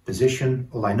your position,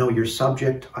 well, I know your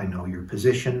subject, I know your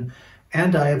position,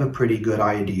 and I have a pretty good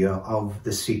idea of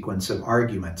the sequence of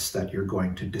arguments that you're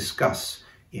going to discuss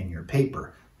in your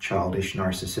paper. Childish,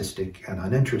 narcissistic, and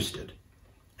uninterested.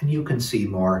 And you can see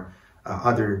more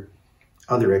other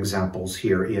examples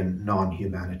here in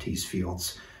non-humanities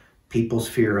fields. People's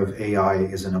fear of AI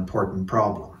is an important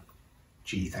problem.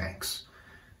 Gee, thanks.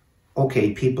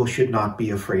 Okay, people should not be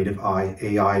afraid of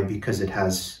AI because it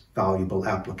has valuable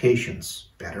applications.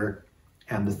 Better.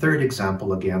 And the third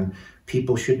example again,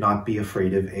 people should not be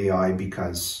afraid of AI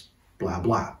because blah,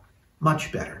 blah.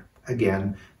 Much better.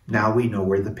 Again, now we know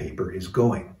where the paper is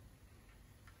going.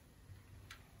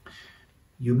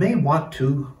 You may want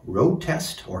to road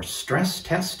test or stress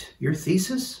test your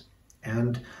thesis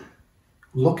and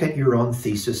look at your own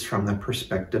thesis from the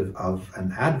perspective of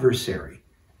an adversary.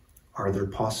 Are there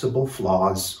possible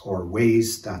flaws or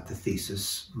ways that the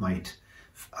thesis might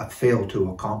fail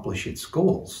to accomplish its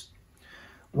goals?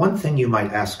 One thing you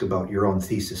might ask about your own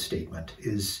thesis statement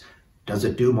is, does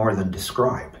it do more than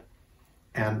describe?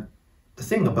 And the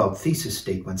thing about thesis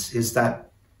statements is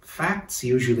that facts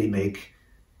usually make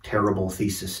terrible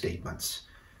thesis statements,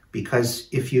 because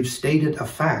if you've stated a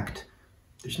fact,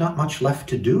 there's not much left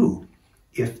to do.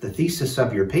 If the thesis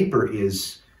of your paper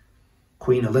is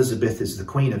Queen Elizabeth is the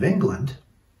Queen of England,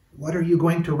 what are you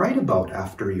going to write about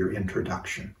after your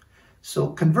introduction? So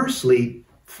conversely,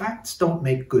 facts don't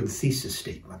make good thesis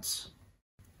statements.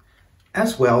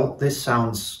 As well, this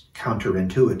sounds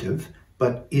counterintuitive,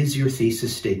 but is your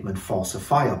thesis statement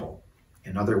falsifiable?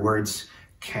 In other words,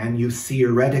 can you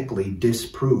theoretically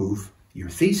disprove your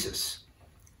thesis?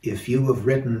 If you have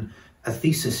written a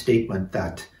thesis statement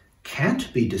that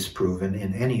can't be disproven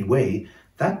in any way,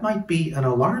 that might be an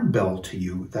alarm bell to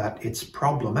you that it's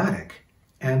problematic.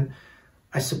 And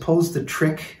I suppose the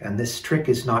trick, and this trick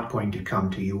is not going to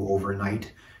come to you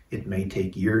overnight. It may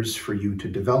take years for you to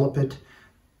develop it,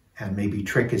 and maybe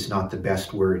trick is not the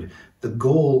best word. The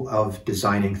goal of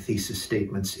designing thesis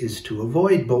statements is to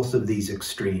avoid both of these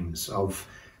extremes of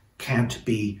can't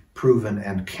be proven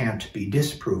and can't be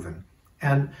disproven.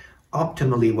 And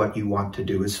optimally, what you want to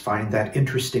do is find that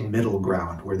interesting middle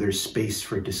ground where there's space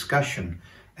for discussion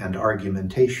and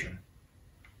argumentation.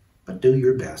 But do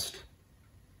your best.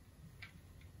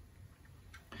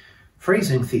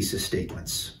 Phrasing thesis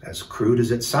statements, as crude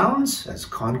as it sounds, as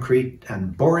concrete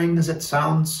and boring as it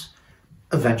sounds,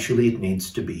 eventually it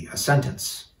needs to be a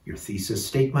sentence. Your thesis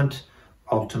statement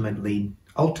ultimately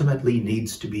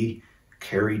needs to be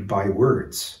carried by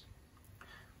words.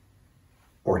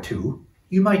 Or two.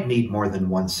 You might need more than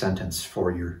one sentence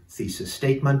for your thesis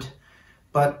statement,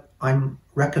 but I'm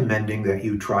recommending that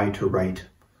you try to write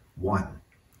one.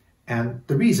 And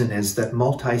the reason is that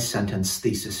multi-sentence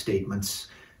thesis statements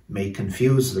may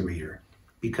confuse the reader,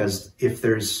 because if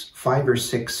there's 5 or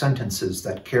 6 sentences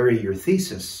that carry your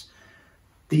thesis,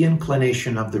 the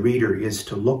inclination of the reader is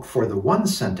to look for the one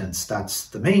sentence that's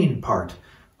the main part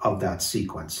of that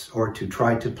sequence, or to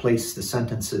try to place the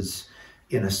sentences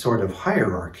in a sort of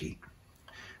hierarchy.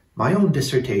 My own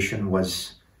dissertation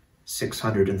was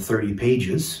 630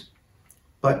 pages,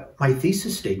 but my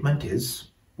thesis statement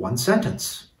is one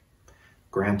sentence.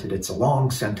 Granted, it's a long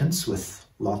sentence with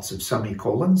lots of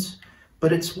semicolons,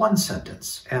 but it's one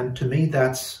sentence, and to me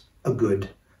that's a good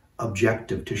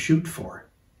objective to shoot for.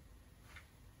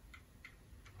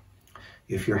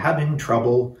 If you're having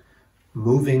trouble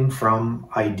moving from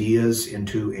ideas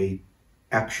into an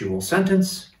actual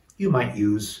sentence, you might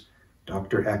use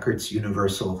Dr. Eckert's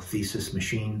Universal Thesis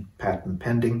Machine, patent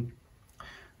pending,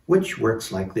 which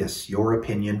works like this: your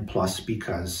opinion plus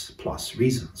because plus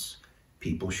reasons.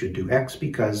 People should do X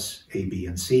because A, B,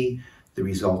 and C. The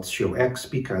results show X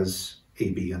because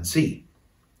A, B, and C.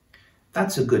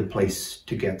 That's a good place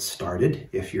to get started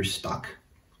if you're stuck.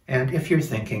 And if you're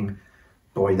thinking,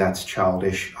 boy, that's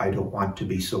childish, I don't want to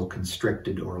be so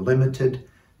constricted or limited,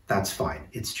 that's fine.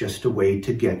 It's just a way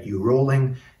to get you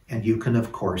rolling, and you can,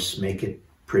 of course, make it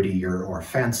prettier or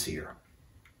fancier.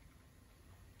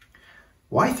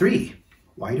 Why 3?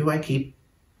 Why do I keep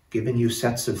giving you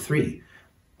sets of 3?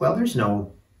 Well, there's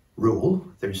no rule.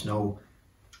 There's no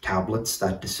tablets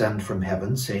that descend from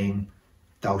heaven saying,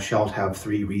 thou shalt have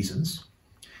 3 reasons.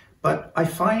 But I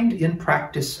find in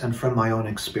practice and from my own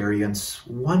experience,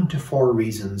 1 to 4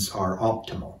 reasons are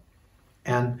optimal.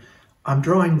 And I'm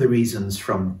drawing the reasons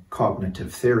from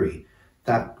cognitive theory,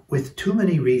 that with too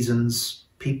many reasons,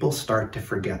 people start to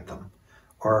forget them.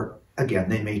 Or again,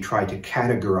 they may try to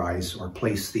categorize or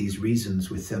place these reasons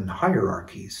within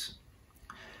hierarchies.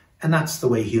 And that's the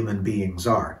way human beings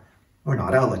are. We're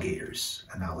not alligators.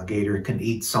 An alligator can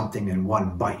eat something in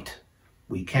one bite.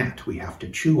 We can't. We have to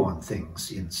chew on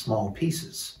things in small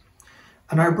pieces.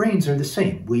 And our brains are the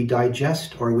same. We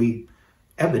digest, or we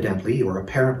evidently or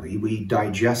apparently, we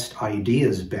digest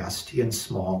ideas best in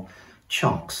small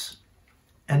chunks.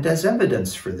 And as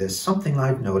evidence for this, something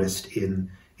I've noticed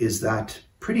is that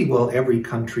pretty well every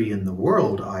country in the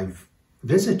world I've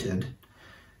visited,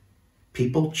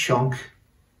 people chunk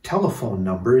telephone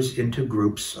numbers into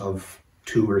groups of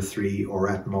 2 or 3 or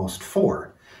at most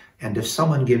 4. And if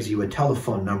someone gives you a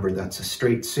telephone number that's a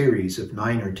straight series of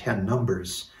 9 or 10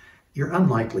 numbers, you're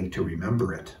unlikely to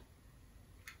remember it.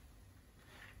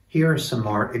 Here are some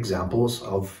more examples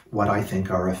of what I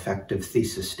think are effective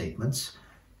thesis statements,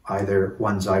 either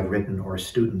ones I've written or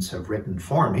students have written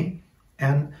for me,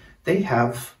 and they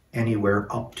have anywhere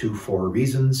up to 4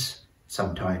 reasons.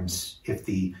 Sometimes, if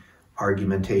the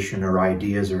argumentation or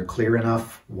ideas are clear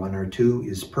enough, 1 or 2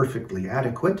 is perfectly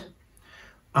adequate.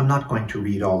 I'm not going to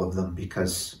read all of them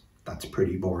because that's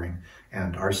pretty boring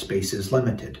and our space is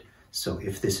limited. So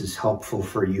if this is helpful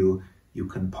for you, you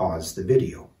can pause the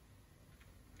video.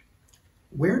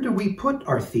 Where do we put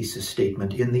our thesis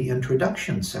statement in the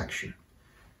introduction section?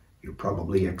 You're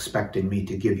probably expecting me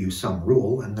to give you some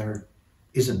rule, and there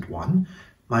isn't one.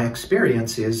 My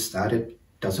experience is that it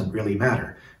doesn't really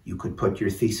matter. You could put your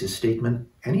thesis statement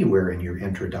anywhere in your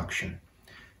introduction.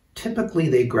 Typically,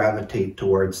 they gravitate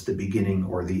towards the beginning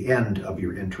or the end of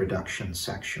your introduction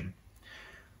section.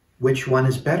 Which one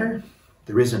is better?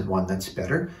 There isn't one that's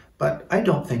better, but I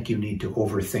don't think you need to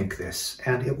overthink this,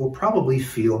 and it will probably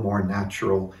feel more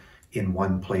natural in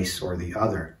one place or the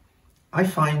other. I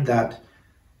find that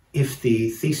if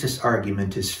the thesis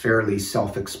argument is fairly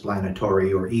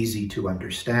self-explanatory or easy to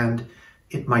understand,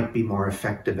 it might be more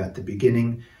effective at the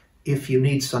beginning. If you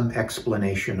need some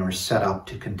explanation or setup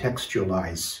to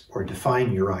contextualize or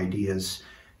define your ideas,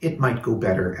 it might go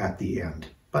better at the end.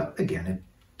 But again, it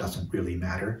doesn't really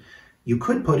matter. You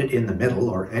could put it in the middle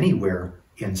or anywhere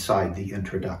inside the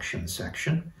introduction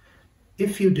section.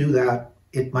 If you do that,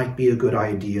 it might be a good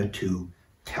idea to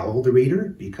tell the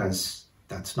reader, because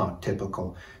that's not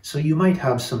typical. So you might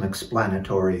have some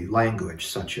explanatory language,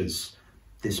 such as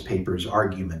this paper's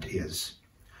argument is.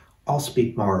 I'll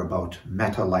speak more about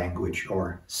meta-language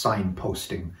or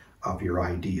signposting of your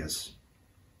ideas.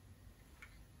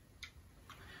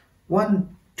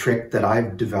 One trick that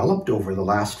I've developed over the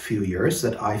last few years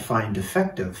that I find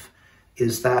effective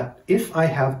is that if I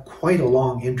have quite a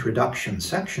long introduction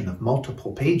section of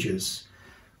multiple pages,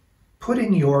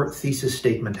 putting your thesis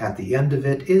statement at the end of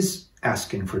it is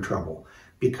asking for trouble,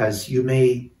 because you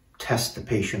may test the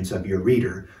patience of your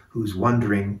reader who's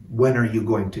wondering, when are you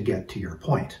going to get to your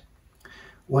point?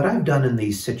 What I've done in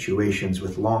these situations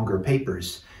with longer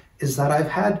papers is that I've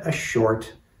had a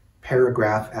short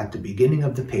paragraph at the beginning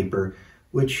of the paper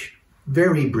which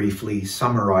very briefly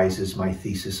summarizes my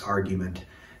thesis argument,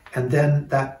 and then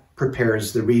that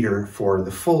prepares the reader for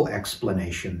the full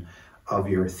explanation of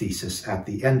your thesis at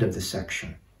the end of the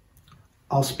section.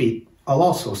 I'll speak I'll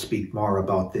also speak more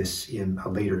about this in a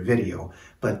later video,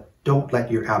 but don't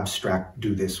let your abstract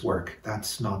do this work.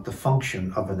 That's not the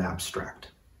function of an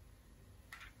abstract.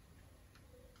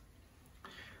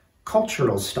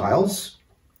 Cultural styles.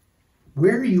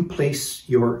 Where you place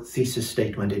your thesis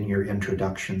statement in your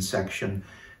introduction section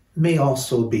may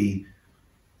also be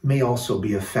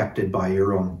affected by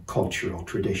your own cultural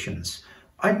traditions.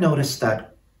 I've noticed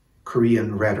that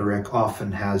Korean rhetoric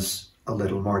often has a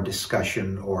little more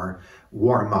discussion or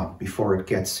warm up before it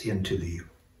gets into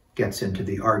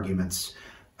the arguments.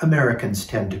 Americans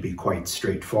tend to be quite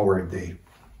straightforward. They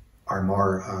are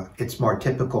more, it's more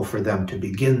typical for them to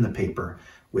begin the paper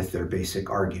with their basic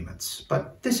arguments.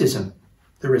 But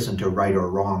there isn't a right or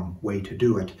wrong way to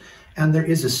do it. And there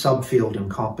is a subfield in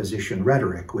composition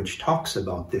rhetoric which talks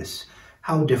about this,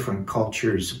 how different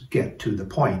cultures get to the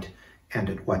point and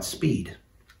at what speed.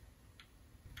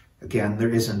 Again, there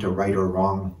isn't a right or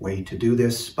wrong way to do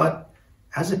this, but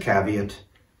as a caveat,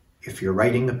 if you're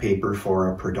writing a paper for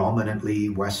a predominantly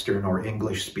Western or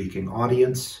English-speaking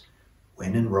audience,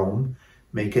 when in Rome,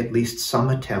 make at least some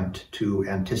attempt to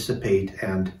anticipate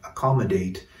and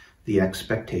accommodate the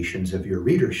expectations of your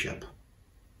readership.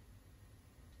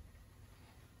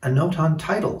 A note on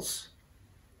titles.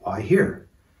 Why here?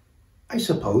 I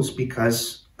suppose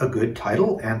because a good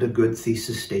title and a good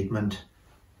thesis statement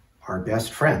are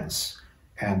best friends,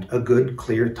 and a good,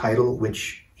 clear title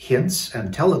which hints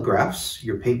and telegraphs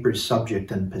your paper's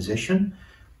subject and position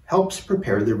helps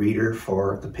prepare the reader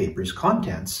for the paper's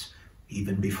contents,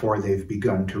 even before they've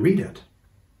begun to read it.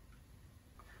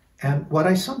 And what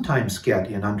I sometimes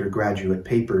get in undergraduate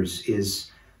papers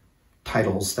is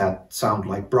titles that sound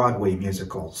like Broadway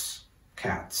musicals,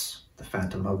 Cats, The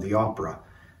Phantom of the Opera,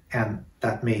 and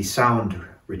that may sound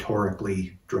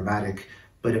rhetorically dramatic,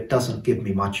 but it doesn't give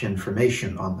me much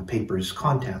information on the paper's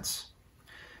contents.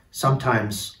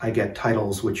 Sometimes I get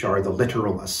titles which are the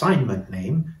literal assignment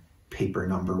name, paper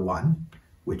number 1,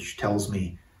 which tells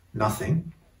me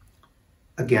nothing.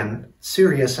 Again,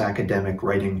 serious academic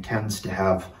writing tends to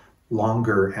have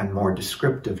longer and more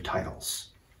descriptive titles.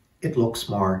 It looks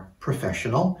more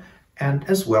professional, and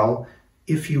as well,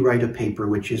 if you write a paper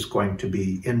which is going to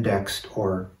be indexed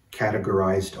or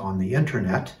categorized on the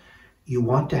internet, you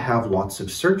want to have lots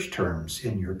of search terms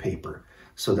in your paper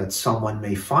so that someone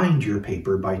may find your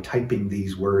paper by typing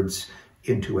these words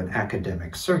into an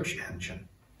academic search engine.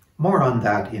 More on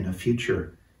that in a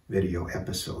future video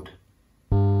episode.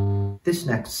 This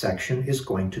next section is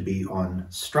going to be on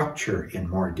structure in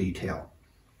more detail.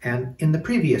 And in the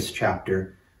previous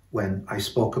chapter, when I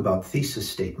spoke about thesis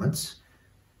statements,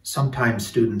 sometimes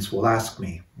students will ask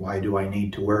me, why do I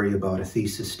need to worry about a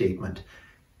thesis statement?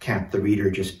 Can't the reader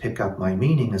just pick up my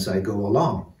meaning as I go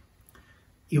along?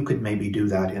 You could maybe do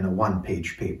that in a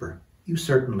 1-page paper. You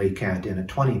certainly can't in a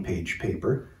 20-page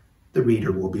paper. The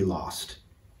reader will be lost.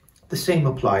 The same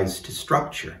applies to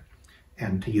structure.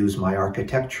 And to use my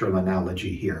architectural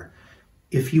analogy here,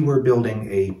 if you were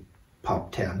building a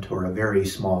pup tent or a very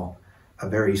small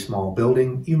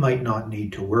building, you might not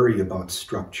need to worry about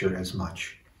structure as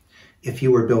much. If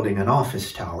you were building an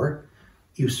office tower,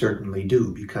 you certainly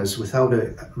do, because without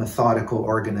a methodical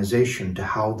organization to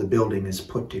how the building is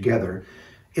put together,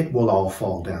 it will all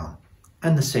fall down.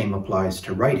 And the same applies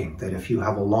to writing, that if you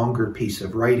have a longer piece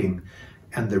of writing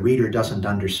and the reader doesn't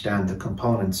understand the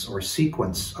components or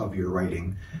sequence of your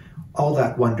writing, all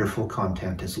that wonderful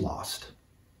content is lost.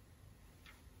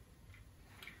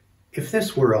 If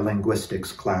this were a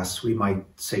linguistics class, we might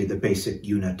say the basic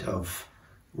unit of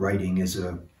writing is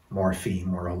a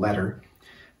morpheme or a letter.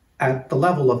 At the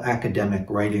level of academic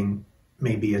writing,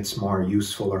 maybe it's more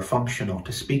useful or functional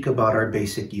to speak about our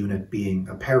basic unit being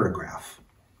a paragraph.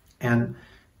 And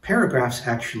paragraphs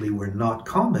actually were not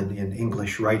common in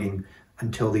English writing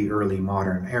until the early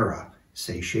modern era,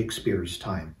 say Shakespeare's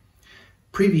time.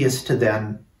 Previous to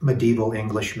then, medieval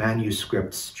English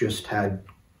manuscripts just had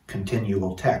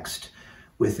continual text,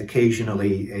 with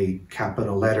occasionally a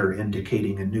capital letter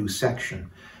indicating a new section.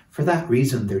 For that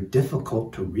reason, they're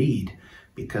difficult to read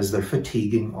because they're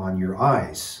fatiguing on your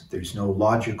eyes. There's no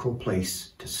logical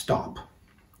place to stop.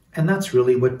 And that's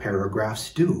really what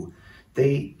paragraphs do.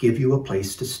 They give you a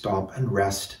place to stop and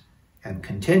rest and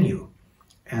continue.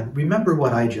 And remember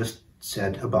what I just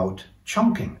said about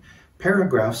chunking.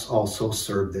 Paragraphs also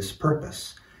serve this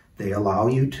purpose. They allow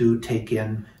you to take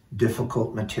in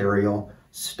difficult material,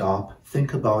 stop,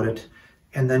 think about it,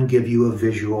 and then give you a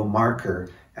visual marker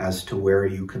as to where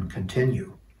you can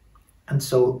continue. And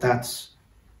so that's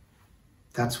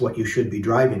what you should be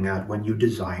driving at when you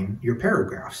design your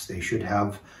paragraphs. They should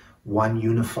have one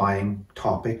unifying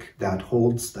topic that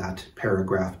holds that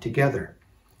paragraph together.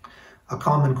 A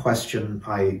common question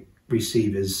I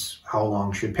receive is, how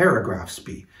long should paragraphs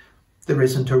be? There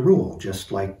isn't a rule,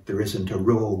 just like there isn't a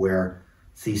rule where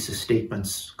thesis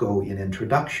statements go in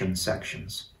introduction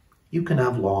sections. You can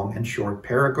have long and short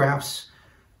paragraphs.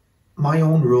 My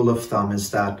own rule of thumb is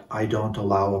that I don't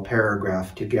allow a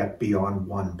paragraph to get beyond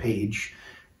 1 page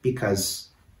because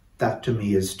that to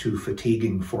me is too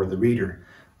fatiguing for the reader.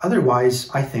 Otherwise,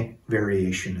 I think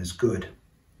variation is good.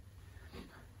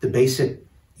 The basic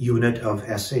unit of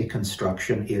essay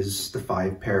construction is the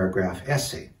 5-paragraph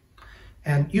essay.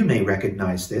 And you may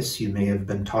recognize this. You may have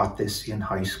been taught this in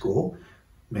high school.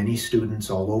 Many students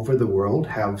all over the world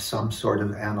have some sort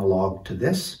of analog to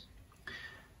this.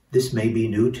 This may be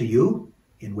new to you,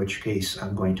 in which case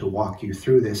I'm going to walk you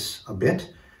through this a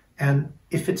bit. And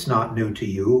if it's not new to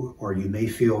you, or you may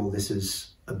feel this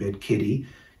is a bit kiddie,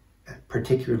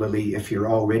 particularly if you're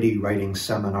already writing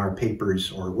seminar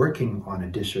papers or working on a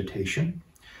dissertation,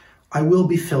 I will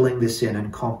be filling this in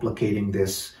and complicating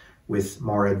this with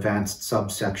more advanced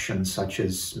subsections such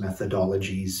as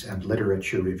methodologies and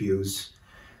literature reviews.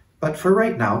 But for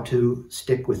right now, to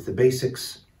stick with the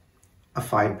basics, a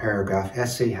 5-paragraph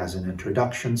essay has an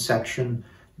introduction section,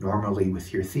 normally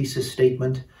with your thesis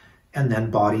statement, and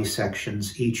then body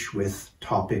sections, each with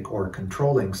topic or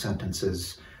controlling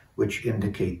sentences, which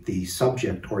indicate the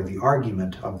subject or the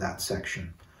argument of that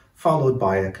section, followed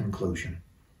by a conclusion.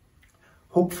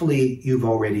 Hopefully, you've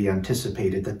already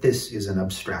anticipated that this is an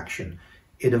abstraction.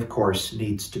 It, of course,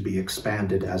 needs to be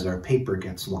expanded as our paper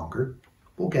gets longer.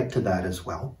 We'll get to that as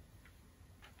well.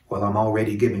 Well, I'm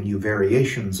already giving you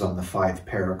variations on the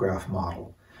 5-paragraph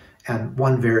model. And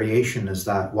one variation is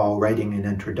that while writing an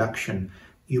introduction,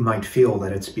 you might feel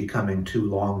that it's becoming too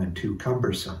long and too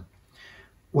cumbersome.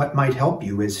 What might help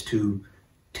you is to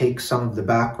take some of the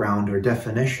background or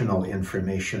definitional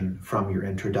information from your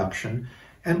introduction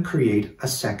and create a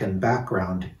second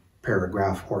background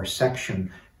paragraph or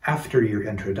section after your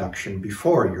introduction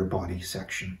before your body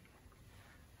section.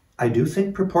 I do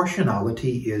think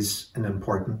proportionality is an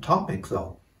important topic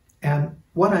though, and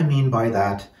what I mean by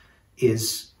that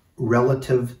is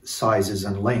relative sizes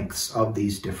and lengths of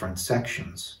these different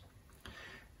sections.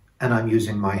 And I'm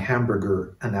using my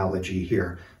hamburger analogy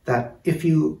here, that if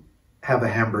you have a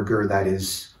hamburger that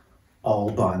is all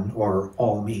bun or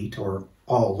all meat or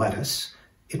all lettuce,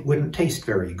 it wouldn't taste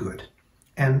very good.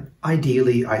 And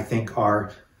ideally, I think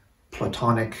our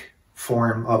platonic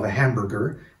form of a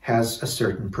hamburger has a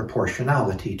certain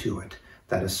proportionality to it,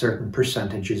 that a certain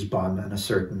percentage is bun and a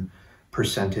certain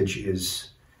percentage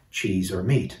is cheese or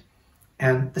meat.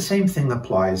 And the same thing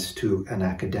applies to an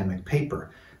academic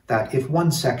paper, that if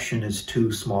one section is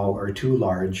too small or too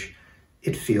large,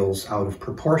 it feels out of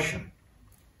proportion.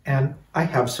 And I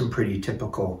have some pretty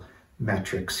typical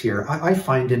metrics here. I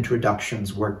find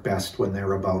introductions work best when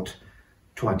they're about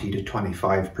 20 to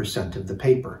 25% of the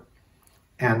paper.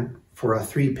 And for a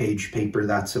 3-page paper,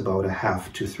 that's about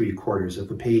 1/2 to 3/4 of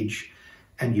a page.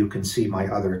 And you can see my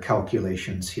other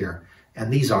calculations here.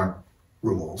 And these aren't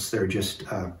rules, they're just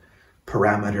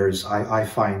parameters I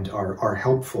find are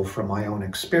helpful from my own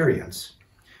experience.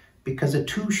 Because a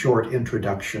too short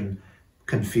introduction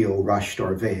can feel rushed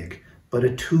or vague, but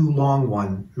a too long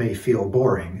one may feel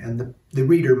boring, and the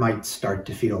reader might start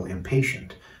to feel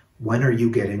impatient. When are you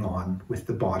getting on with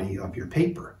the body of your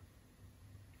paper?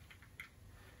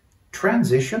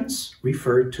 Transitions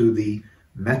refer to the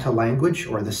meta-language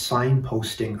or the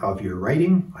signposting of your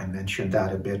writing. I mentioned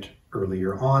that a bit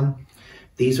earlier on.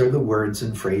 These are the words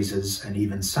and phrases and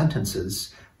even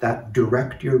sentences that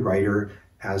direct your writer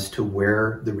as to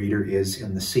where the reader is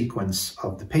in the sequence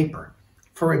of the paper.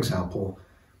 For example,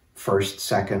 first,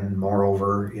 second,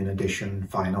 moreover, in addition,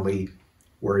 finally,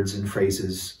 words and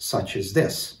phrases such as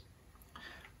this.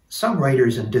 Some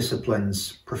writers and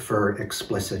disciplines prefer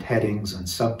explicit headings and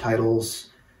subtitles.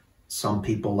 Some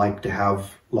people like to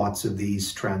have lots of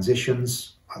these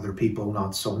transitions, other people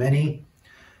not so many.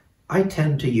 I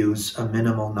tend to use a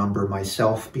minimal number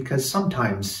myself because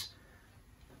sometimes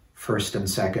first and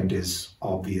second is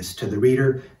obvious to the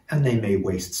reader and they may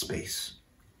waste space.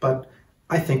 But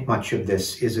I think much of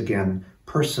this is, again,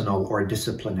 personal or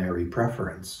disciplinary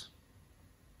preference.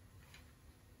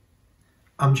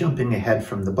 I'm jumping ahead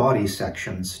from the body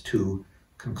sections to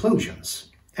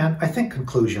conclusions. And I think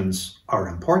conclusions are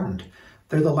important.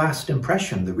 They're the last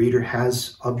impression the reader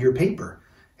has of your paper.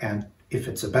 And if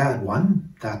it's a bad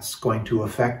one, that's going to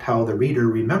affect how the reader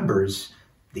remembers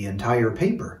the entire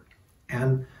paper.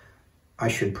 And I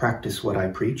should practice what I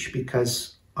preach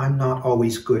because I'm not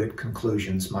always good at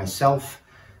conclusions myself,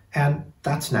 and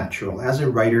that's natural. As a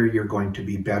writer, you're going to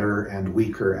be better and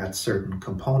weaker at certain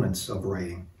components of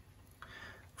writing.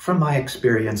 From my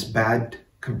experience, bad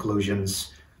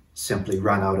conclusions simply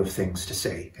run out of things to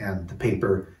say, and the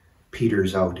paper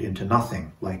peters out into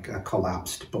nothing, like a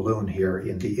collapsed balloon here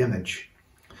in the image.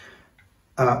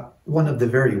 One of the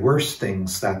very worst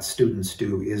things that students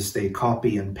do is they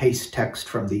copy and paste text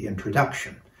from the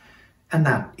introduction, and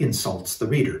that insults the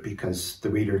reader because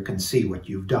the reader can see what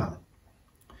you've done.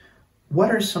 What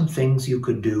are some things you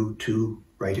could do to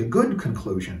write a good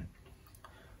conclusion?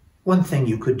 One thing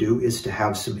you could do is to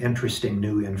have some interesting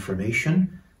new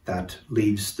information that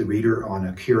leaves the reader on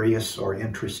a curious or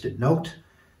interested note,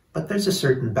 but there's a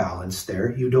certain balance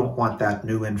there. You don't want that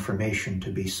new information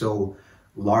to be so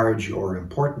large or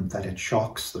important that it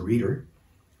shocks the reader.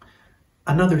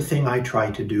 Another thing I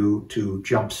try to do to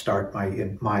jumpstart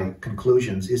my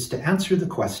conclusions is to answer the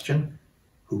question,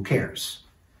 who cares?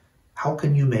 How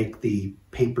can you make the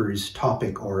paper's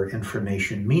topic or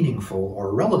information meaningful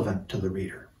or relevant to the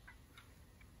reader?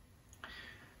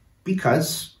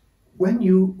 Because when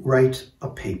you write a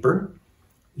paper,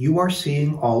 you are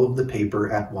seeing all of the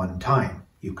paper at one time.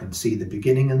 You can see the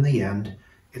beginning and the end.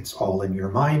 It's all in your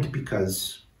mind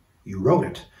because you wrote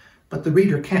it, but the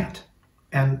reader can't.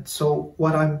 And so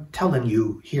what I'm telling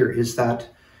you here is that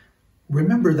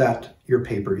remember that your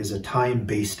paper is a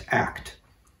time-based act,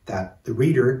 that the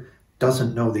reader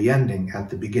doesn't know the ending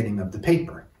at the beginning of the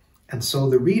paper. And so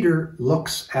the reader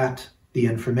looks at the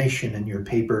information in your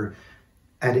paper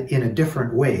in a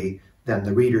different way than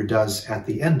the reader does at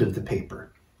the end of the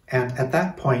paper. And at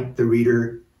that point, the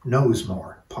reader knows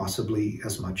more, possibly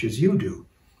as much as you do.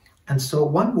 And so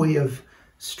one way of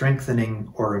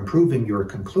strengthening or improving your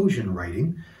conclusion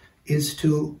writing is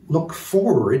to look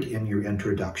forward in your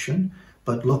introduction,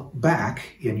 but look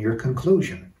back in your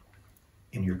conclusion.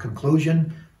 In your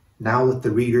conclusion, now that the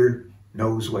reader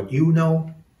knows what you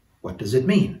know, what does it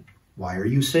mean? Why are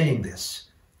you saying this?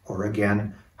 Or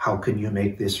again, how can you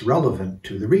make this relevant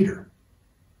to the reader?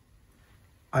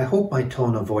 I hope my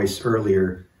tone of voice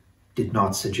earlier did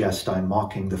not suggest I'm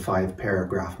mocking the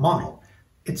 5-paragraph model.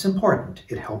 It's important.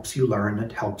 It helps you learn.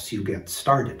 It helps you get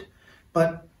started.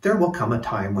 But there will come a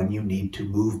time when you need to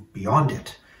move beyond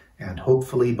it. And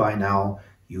hopefully by now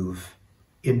you've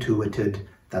intuited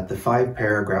that the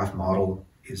 5-paragraph model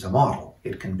is a model.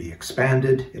 It can be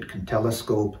expanded, it can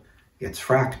telescope, it's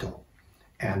fractal.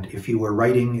 And if you were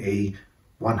writing a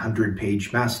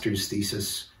 100-page master's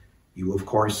thesis, you of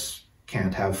course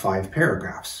can't have 5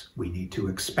 paragraphs. We need to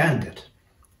expand it.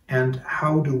 And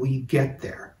how do we get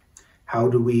there? How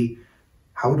do we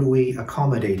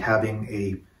accommodate having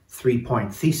a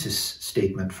 3-point thesis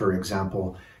statement, for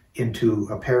example, into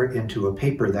a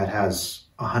paper that has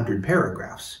 100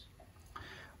 paragraphs?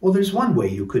 Well, there's one way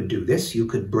you could do this. You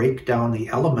could break down the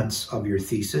elements of your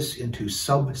thesis into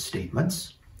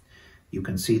sub-statements. You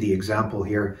can see the example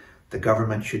here. The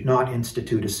government should not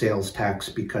institute a sales tax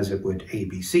because it would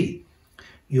ABC.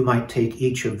 You might take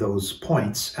each of those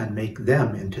points and make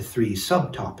them into 3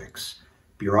 subtopics.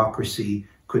 Bureaucracy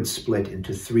could split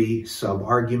into 3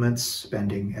 sub-arguments,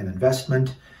 spending and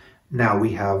investment. Now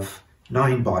we have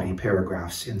 9 body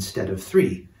paragraphs instead of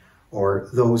 3. Or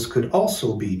those could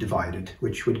also be divided,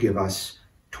 which would give us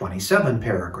 27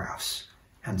 paragraphs,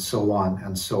 and so on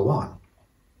and so on.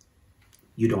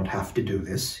 You don't have to do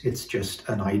this. It's just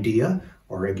an idea,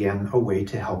 or again, a way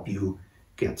to help you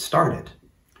get started.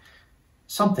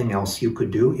 Something else you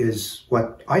could do is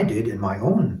what I did in my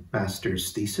own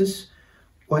master's thesis.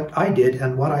 What I did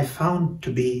and what I found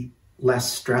to be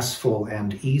less stressful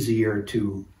and easier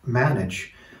to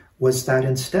manage was that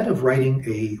instead of writing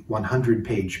a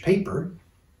 100-page paper,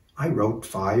 I wrote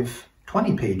 5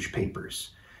 20-page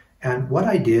papers. And what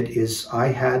I did is I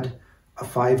had a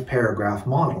 5-paragraph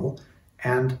model,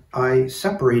 and I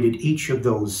separated each of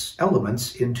those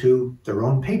elements into their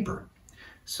own paper.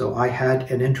 So I had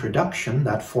an introduction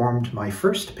that formed my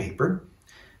first paper.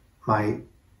 My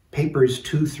papers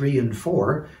 2, 3, and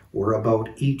 4 were about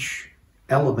each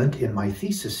element in my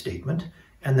thesis statement,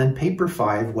 and then paper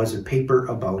 5 was a paper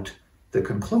about the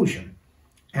conclusion.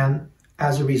 And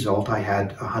as a result, I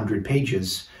had 100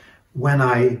 pages when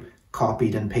I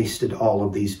copied and pasted all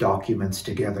of these documents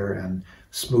together and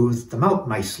smoothed them out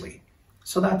nicely.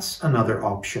 So that's another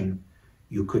option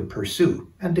you could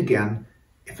pursue. And again,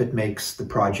 if it makes the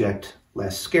project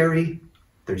less scary,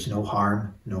 there's no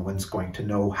harm. No one's going to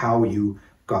know how you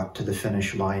got to the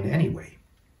finish line anyway.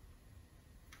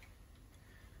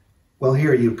 Well,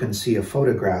 here you can see a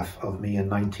photograph of me in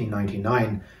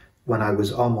 1999 when I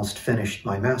was almost finished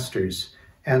my master's,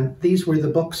 and these were the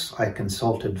books I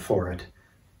consulted for it,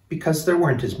 because there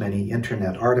weren't as many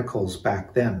internet articles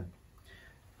back then.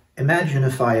 Imagine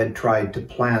if I had tried to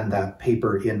plan that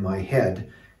paper in my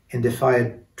head, and if I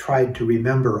had tried to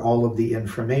remember all of the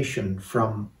information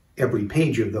from every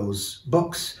page of those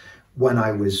books when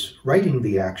I was writing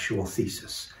the actual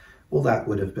thesis, well, that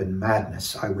would have been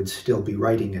madness. I would still be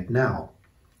writing it now.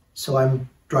 So I'm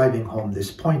driving home this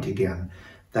point again,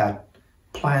 that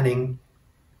planning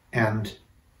and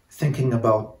thinking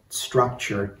about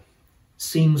structure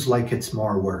seems like it's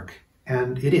more work,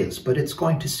 and it is, but it's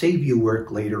going to save you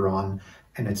work later on,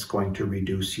 and it's going to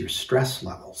reduce your stress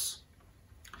levels.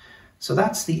 So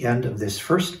that's the end of this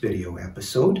first video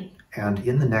episode, and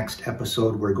in the next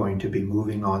episode we're going to be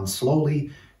moving on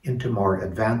slowly into more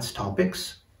advanced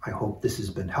topics. I hope this has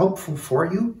been helpful for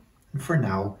you, and for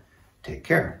now, take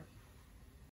care.